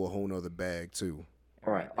get into a whole nother bag too.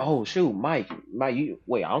 All right. Oh shoot, Mike, you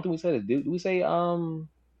wait. I don't think we said it. Did we say Brian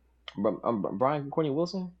Courtney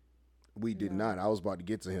Wilson? We did not. I was about to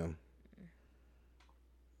get to him.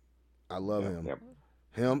 I love him. Yep.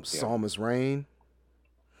 Him, Psalmist Rain,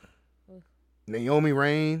 Naomi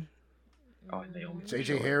Rain, Naomi.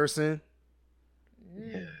 J.J. Harrison,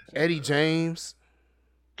 Yeah. Eddie James.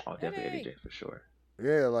 Oh, definitely Eddie James for sure.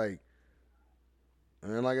 Yeah,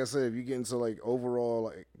 and like I said, if you get into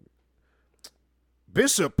overall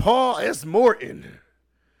Bishop Paul S. Morton.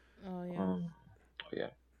 Oh yeah. Yeah.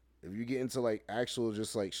 If you get into actual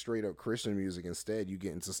just straight up Christian music instead, you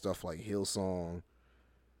get into stuff like Hillsong,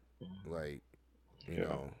 you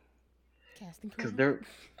know, because they're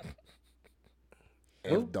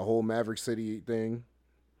the whole Maverick City thing.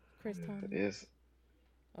 Chris Thomas. It is.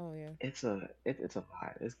 Oh yeah. It's a lot. It's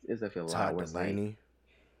definitely a lot. Todd Delaney.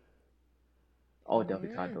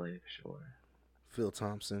 Definitely Todd Delaney for sure. Phil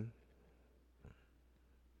Thompson.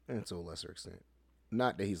 And to a lesser extent.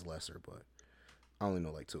 Not that he's lesser, but I only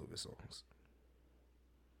know 2 of his songs.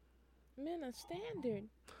 Man, a standard.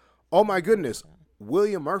 Oh my goodness.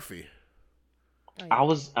 William Murphy. Oh, yeah. I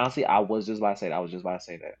was just about to say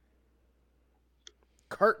that.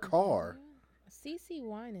 Kurt Carr. CeCe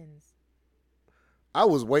Winans. I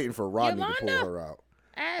was waiting for Rodney to pull her out.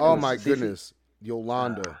 Adams. Oh my goodness.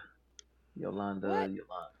 Yolanda. Yolanda.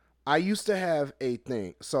 I used to have a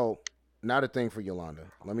thing. So, not a thing for Yolanda.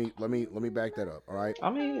 Let me back that up, all right? I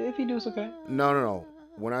mean, if you do, it's okay. No.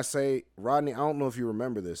 When I say Rodney, I don't know if you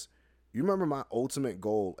remember this. You remember my ultimate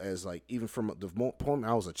goal as even from the point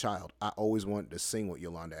I was a child, I always wanted to sing with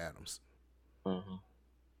Yolanda Adams. Mm-hmm.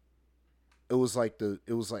 It was I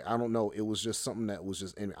don't know. It was just something that was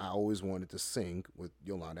just, and I always wanted to sing with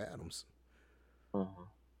Yolanda Adams. Mm-hmm.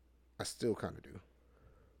 I still kind of do.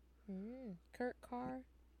 Kurt Carr.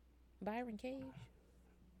 Byron Cage.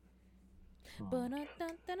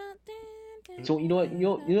 So you know what?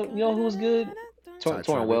 You know who's good? Ty Torrin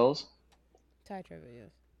Tribbett. Wells. Ty Trivia,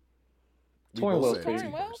 yes. We Torrin both Wells said pretty. T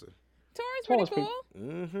Torrin Wells? person. Torrin's Torrin pretty was cool. pretty.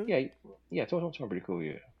 Mm-hmm. Yeah. Torrin's pretty cool.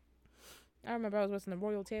 Yeah. I remember I was listening to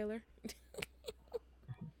Royal Taylor.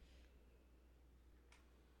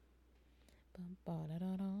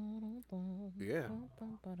 Yeah.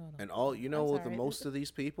 And all you know, with the most of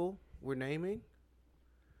these people we're naming,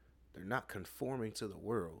 they're not conforming to the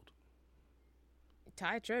world.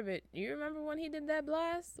 Ty Tribbett, you remember when he did that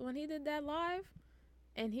blast? When he did that live?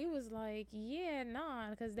 And he was like, yeah, nah,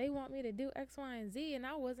 because they want me to do X, Y, and Z, and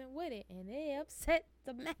I wasn't with it. And they upset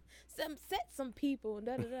some people.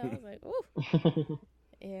 Da, da, da. I was like, ooh.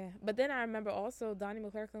 Yeah. But then I remember also Donnie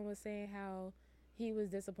McClurkin was saying how he was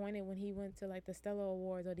disappointed when he went to like the Stella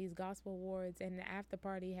Awards or these gospel awards, and the after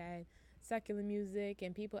party had secular music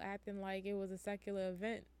and people acting like it was a secular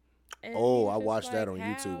event. And Oh, I watched that on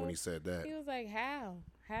YouTube when he said that. He was like, how?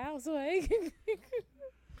 How, Swag?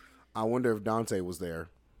 I wonder if Dante was there.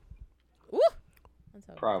 Woo!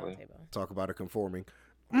 Probably. Talk about it conforming.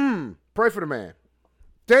 Pray for the man.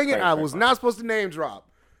 Dang it, I was not supposed to name drop.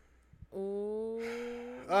 Ooh.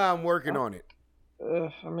 I'm working on it.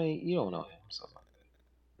 I mean, you don't know him, so.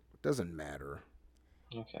 Doesn't matter.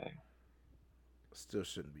 Okay. Still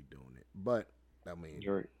shouldn't be doing it. But, I mean.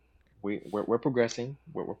 We're progressing.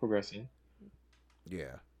 We're progressing.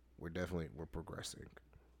 Yeah. We're progressing.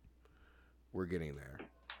 We're getting there.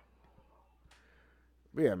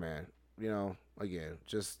 But yeah, man. You know, again,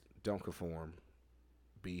 just don't conform.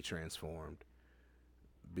 Be transformed.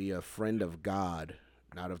 Be a friend of God,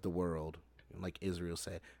 not of the world. Like Israel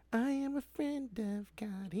said, I am a friend of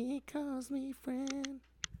God. He calls me friend.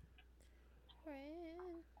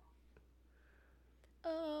 Friend.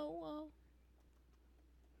 Oh.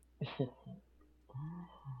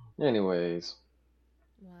 Anyways.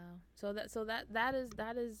 Wow. So that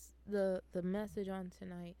is the message on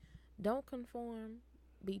tonight. Don't conform,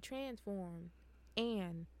 be transformed,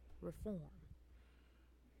 and reform.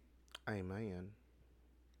 Amen.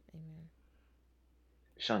 Amen.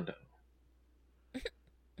 Shunda.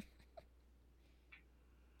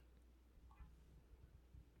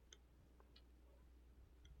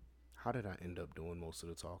 How did I end up doing most of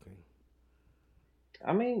the talking?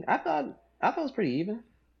 I mean, I thought it was pretty even.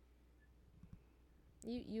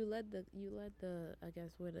 You led the I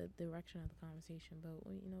guess with the direction of the conversation, but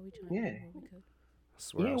we tried Yeah. to do what we could. I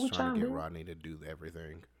swear I was trying to get Rodney to do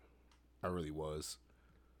everything. I really was.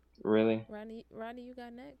 Really? Rodney, you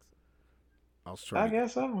got next? I was trying. I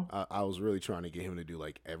guess so. I was really trying to get him to do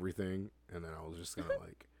like everything, and then I was just gonna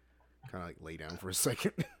like kind of like lay down for a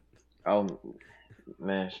second. Oh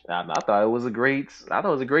man, I thought it was a great.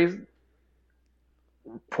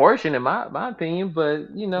 Portion in my opinion, but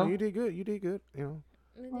No, you did good. You did good.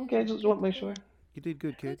 Okay, just want to make sure. You did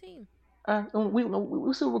good, kid.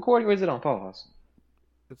 We still recording, or is it on pause?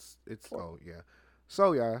 It's oh yeah.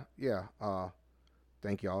 So yeah.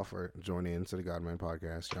 Thank y'all for joining in to the Godman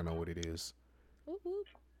podcast. Y'all know what it is. Woo-hoo.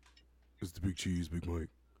 It's the Big Cheese, Big Mike,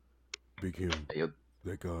 Big him,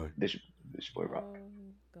 that guy. This boy Rock. Oh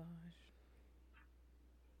gosh.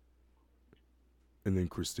 And then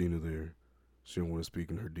Christina there. She don't want to speak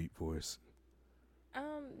in her deep voice.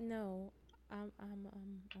 No. I'm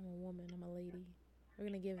a woman. I'm a lady. We're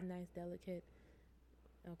gonna give nice, delicate.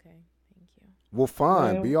 Okay, thank you. Well,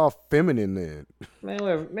 fine. Man. Be all feminine then. Man,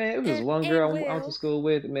 it was one girl I went to school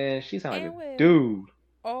with. Man, she sounded like a Will. dude.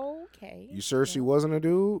 Okay. You sure she wasn't a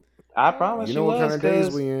dude? I promise You she know what was. kind of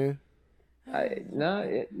days we in?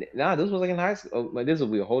 This was like in high school. Like, this will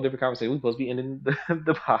be a whole different conversation. We're supposed to be ending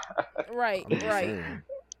the pod. Right. I'm just saying.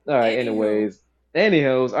 All right.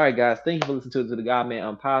 Anyhows, all right, guys. Thank you for listening to the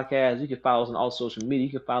Godman podcast. You can follow us on all social media.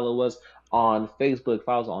 You can follow us on Facebook,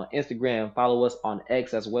 follow us on Instagram, follow us on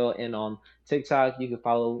X as well, and on TikTok. You can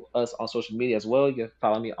follow us on social media as well. You can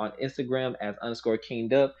follow me on Instagram as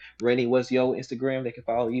 _KingDup. Rennie, what's your Instagram they can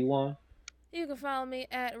follow you on? You can follow me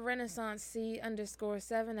at Renaissance C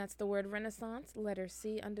 _7. That's the word Renaissance, letter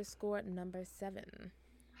C _ 7.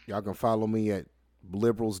 Y'all can follow me at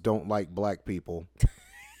Liberals Don't Like Black People.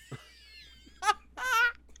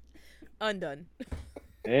 Undone.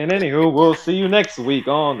 And anywho, we'll see you next week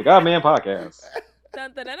on the Godman podcast.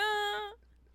 Dun, dun, dun, dun.